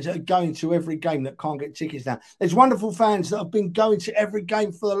Arsenal fans that are going to every game that can't get tickets now. There's wonderful fans that have been going to every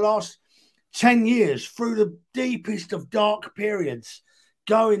game for the last 10 years through the deepest of dark periods,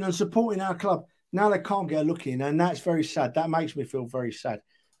 going and supporting our club. Now they can't get a look in, and that's very sad. That makes me feel very sad.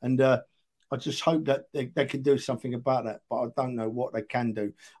 And I just hope that they can do something about that, but I don't know what they can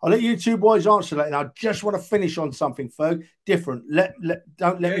do. I'll let you two boys answer that. And I just want to finish on something, Ferg, different.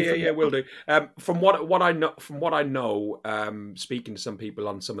 Don't let me forget. Yeah, will do. From what I know, speaking to some people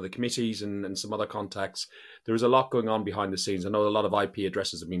on some of the committees and some other contacts, there is a lot going on behind the scenes. I know a lot of IP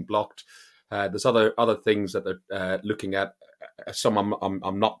addresses have been blocked. There's other things that they're looking at. Some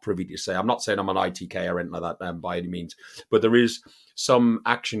I'm not privy to say. I'm not saying I'm an ITK or anything like that by any means, but there is some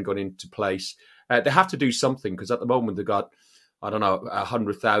action going into place. They have to do something because at the moment they've got, I don't know,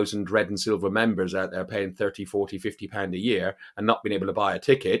 100,000 red and silver members out there paying 30, 40, 50 pound a year and not being able to buy a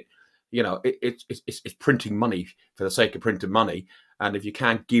ticket. You know, it's printing money for the sake of printing money. And if you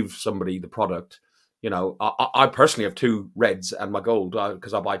can't give somebody the product, you know, I personally have 2 reds and my gold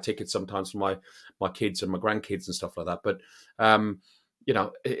because I buy tickets sometimes for my kids and my grandkids and stuff like that. But, you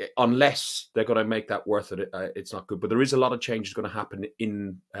know, unless they're going to make that worth it, it's not good. But there is a lot of changes going to happen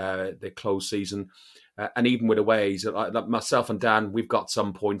in the closed season. And even with aways, like myself and Dan, we've got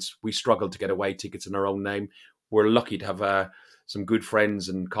some points. We struggle to get away tickets in our own name. We're lucky to have some good friends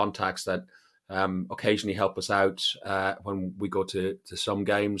and contacts that occasionally help us out when we go to some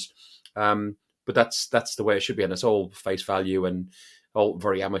games. But that's the way it should be, and it's all face value and all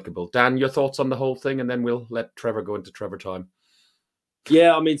very amicable. Dan, your thoughts on the whole thing, and then we'll let Trevor go into Trevor time.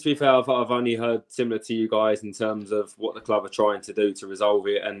 Yeah, I mean, to be fair, I've only heard similar to you guys in terms of what the club are trying to do to resolve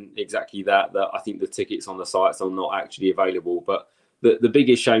it, and exactly that I think the tickets on the sites are not actually available. But the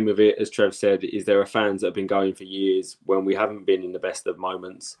biggest shame of it, as Trev said, is there are fans that have been going for years when we haven't been in the best of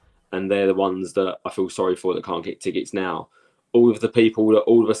moments, and they're the ones that I feel sorry for that can't get tickets now. All of the people that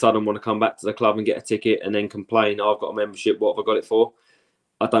all of a sudden want to come back to the club and get a ticket and then complain, I've got a membership, what have I got it for?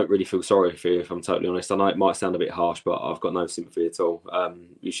 I don't really feel sorry for you, if I'm totally honest. I know it might sound a bit harsh, but I've got no sympathy at all.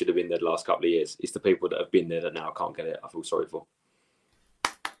 You should have been there the last couple of years. It's the people that have been there that now can't get it. I feel sorry for.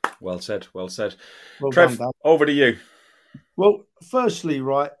 Well said, well said. Well Trev, done, over to you. Well, firstly,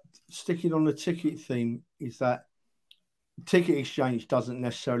 right, sticking on the ticket theme is that ticket exchange doesn't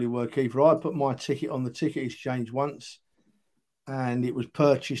necessarily work either. I put my ticket on the ticket exchange once, and it was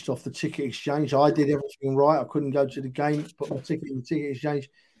purchased off the ticket exchange. I did everything right. I couldn't go to the game, put my ticket in the ticket exchange.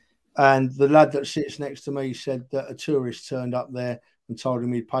 And the lad that sits next to me said that a tourist turned up there and told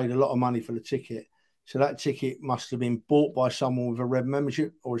him he'd paid a lot of money for the ticket. So that ticket must have been bought by someone with a red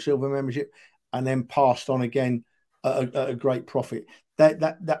membership or a silver membership and then passed on again at a great profit.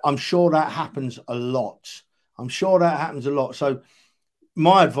 That I'm sure that happens a lot. So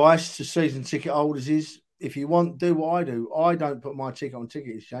my advice to season ticket holders is, if you want, do what I do. I don't put my ticket on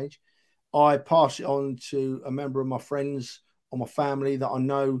ticket exchange. I pass it on to a member of my friends or my family that I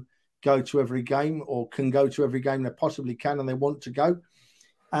know go to every game or can go to every game they possibly can and they want to go.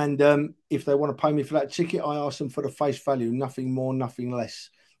 And if they want to pay me for that ticket, I ask them for the face value, nothing more, nothing less.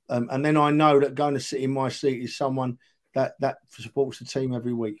 And then I know that going to sit in my seat is someone that supports the team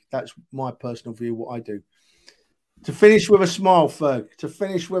every week. That's my personal view, what I do. To finish with a smile, Ferg. To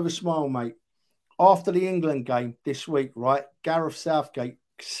finish with a smile, mate. After the England game this week, right, Gareth Southgate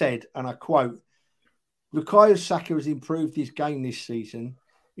said, and I quote, "Bukayo Saka has improved his game this season.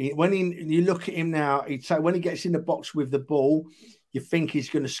 When you look at him now, he'd say when he gets in the box with the ball, you think he's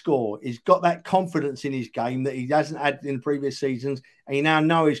going to score. He's got that confidence in his game that he hasn't had in previous seasons, and you now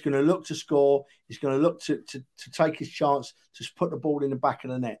know he's going to look to score. He's going to look to take his chance to put the ball in the back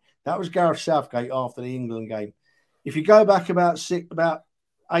of the net. That was Gareth Southgate after the England game. If you go back about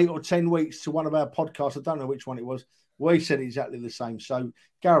 8 or 10 weeks to one of our podcasts, I don't know which one it was, we said exactly the same. So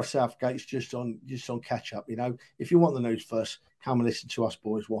Gareth Southgate's just on catch up. You know, if you want the news first, come and listen to us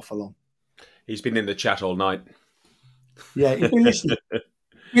boys waffle on. He's been in the chat all night. Yeah, he's been listening.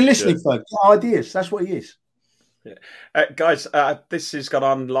 You're listening, folks. Ideas. That's what he is. Yeah. Guys, this has gone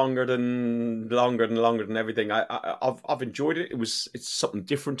on longer than everything. I've enjoyed it. It's something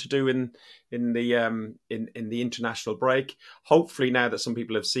different to do in the international break. Hopefully, now that some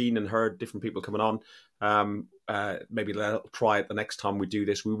people have seen and heard different people coming on, maybe they'll try it the next time we do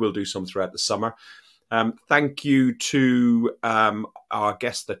this. We will do some throughout the summer. Thank you to our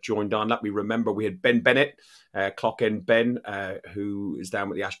guests that joined on. Let me remember, we had Ben Bennett, Clock End Ben, who is down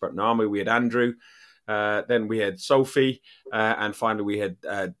with the Ashburton Army. We had Andrew. Then we had Sophie, and finally we had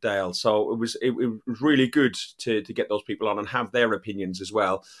Dale. So it was really good to get those people on and have their opinions as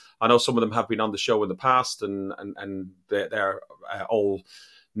well. I know some of them have been on the show in the past, and they're all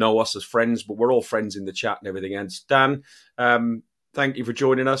know us as friends, but we're all friends in the chat and everything. And Dan, thank you for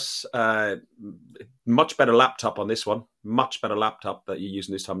joining us. Much better laptop on this one. Much better laptop that you're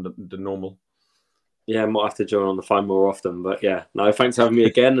using this time than normal. Yeah, I might have to join on the phone more often. But yeah, no, thanks for having me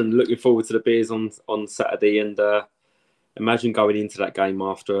again, and looking forward to the beers on Saturday. And imagine going into that game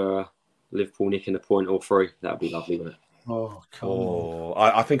after Liverpool nicking a point or 3. That'd be lovely, wouldn't it? Oh, come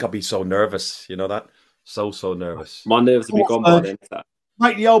on. I think I'd be so nervous. You know that? So nervous. My nerves would be gone by then.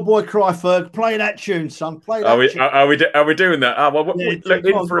 Make the old boy cry, Ferg. Play that tune, son. Play that tune. Are we doing that? Well, Yeah, look,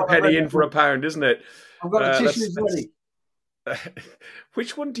 in on, for a go on, penny, ready. in for a pound, isn't it? I've got the tissues ready.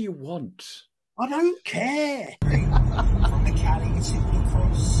 Which one do you want? I don't care. From the Cali to the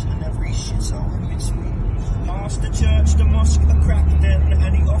cross and every shithole in between. Past the church, the mosque, the crack den, and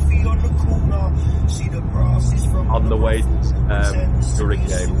the offie on the corner. See the brasses from On the way to Rick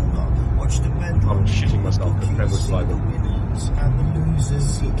game, I was shitting myself because Trevor was like and the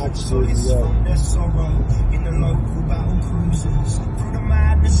losers keep solace from their sorrow in the local battle cruisers. Through the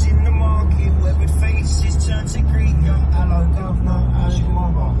madness in the market where with faces turn to greet you. Hello governor, how's your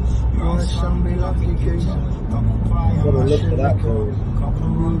mama? Your son be lucky geezer. Double player, Gotta look for that goal. couple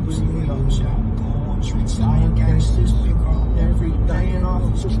of rubles in the young chat. Porch retired gangsters pick up every day and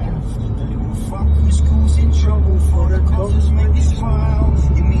after scaff. The little fuckers causing trouble for the causes make you smile.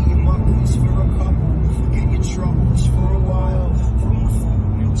 You're meeting muckers for a couple. Forget your troubles for a while. From the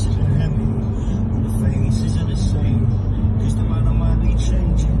footman to the heavy, all the faces are the same. Cause the man might be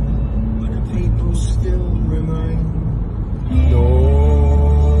changing, but the people still remain.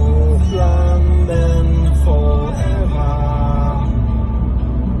 North London forever.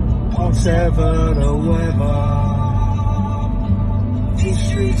 Whatever the weather, these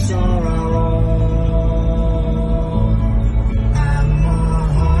streets are our own. And my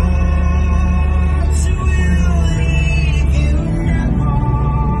heart will leave you never.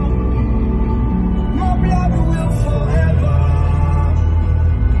 My blood will forever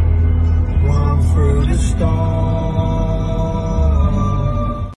run through the storm.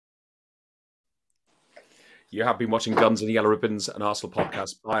 You have been watching Guns and Yellow Ribbons, an Arsenal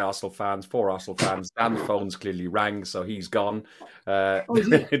podcast by Arsenal fans, for Arsenal fans. Dan's phone's clearly rang, so he's gone. Did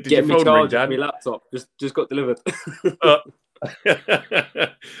Get your me phone ring, charged. Dan? My laptop just got delivered.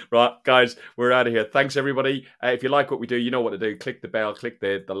 Right, guys, we're out of here. Thanks, everybody. If you like what we do, you know what to do. Click the bell, click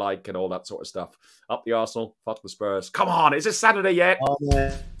the like, and all that sort of stuff. Up the Arsenal, fuck the Spurs. Come on, is it Saturday yet?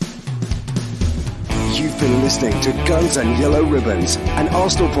 You've been listening to Guns and Yellow Ribbons, an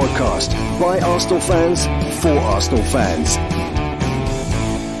Arsenal podcast by Arsenal fans for Arsenal fans.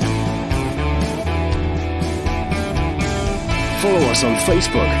 Follow us on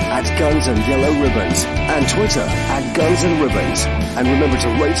Facebook at Guns and Yellow Ribbons and Twitter at Guns and Ribbons. And remember to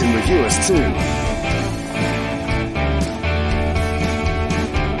rate and review us too.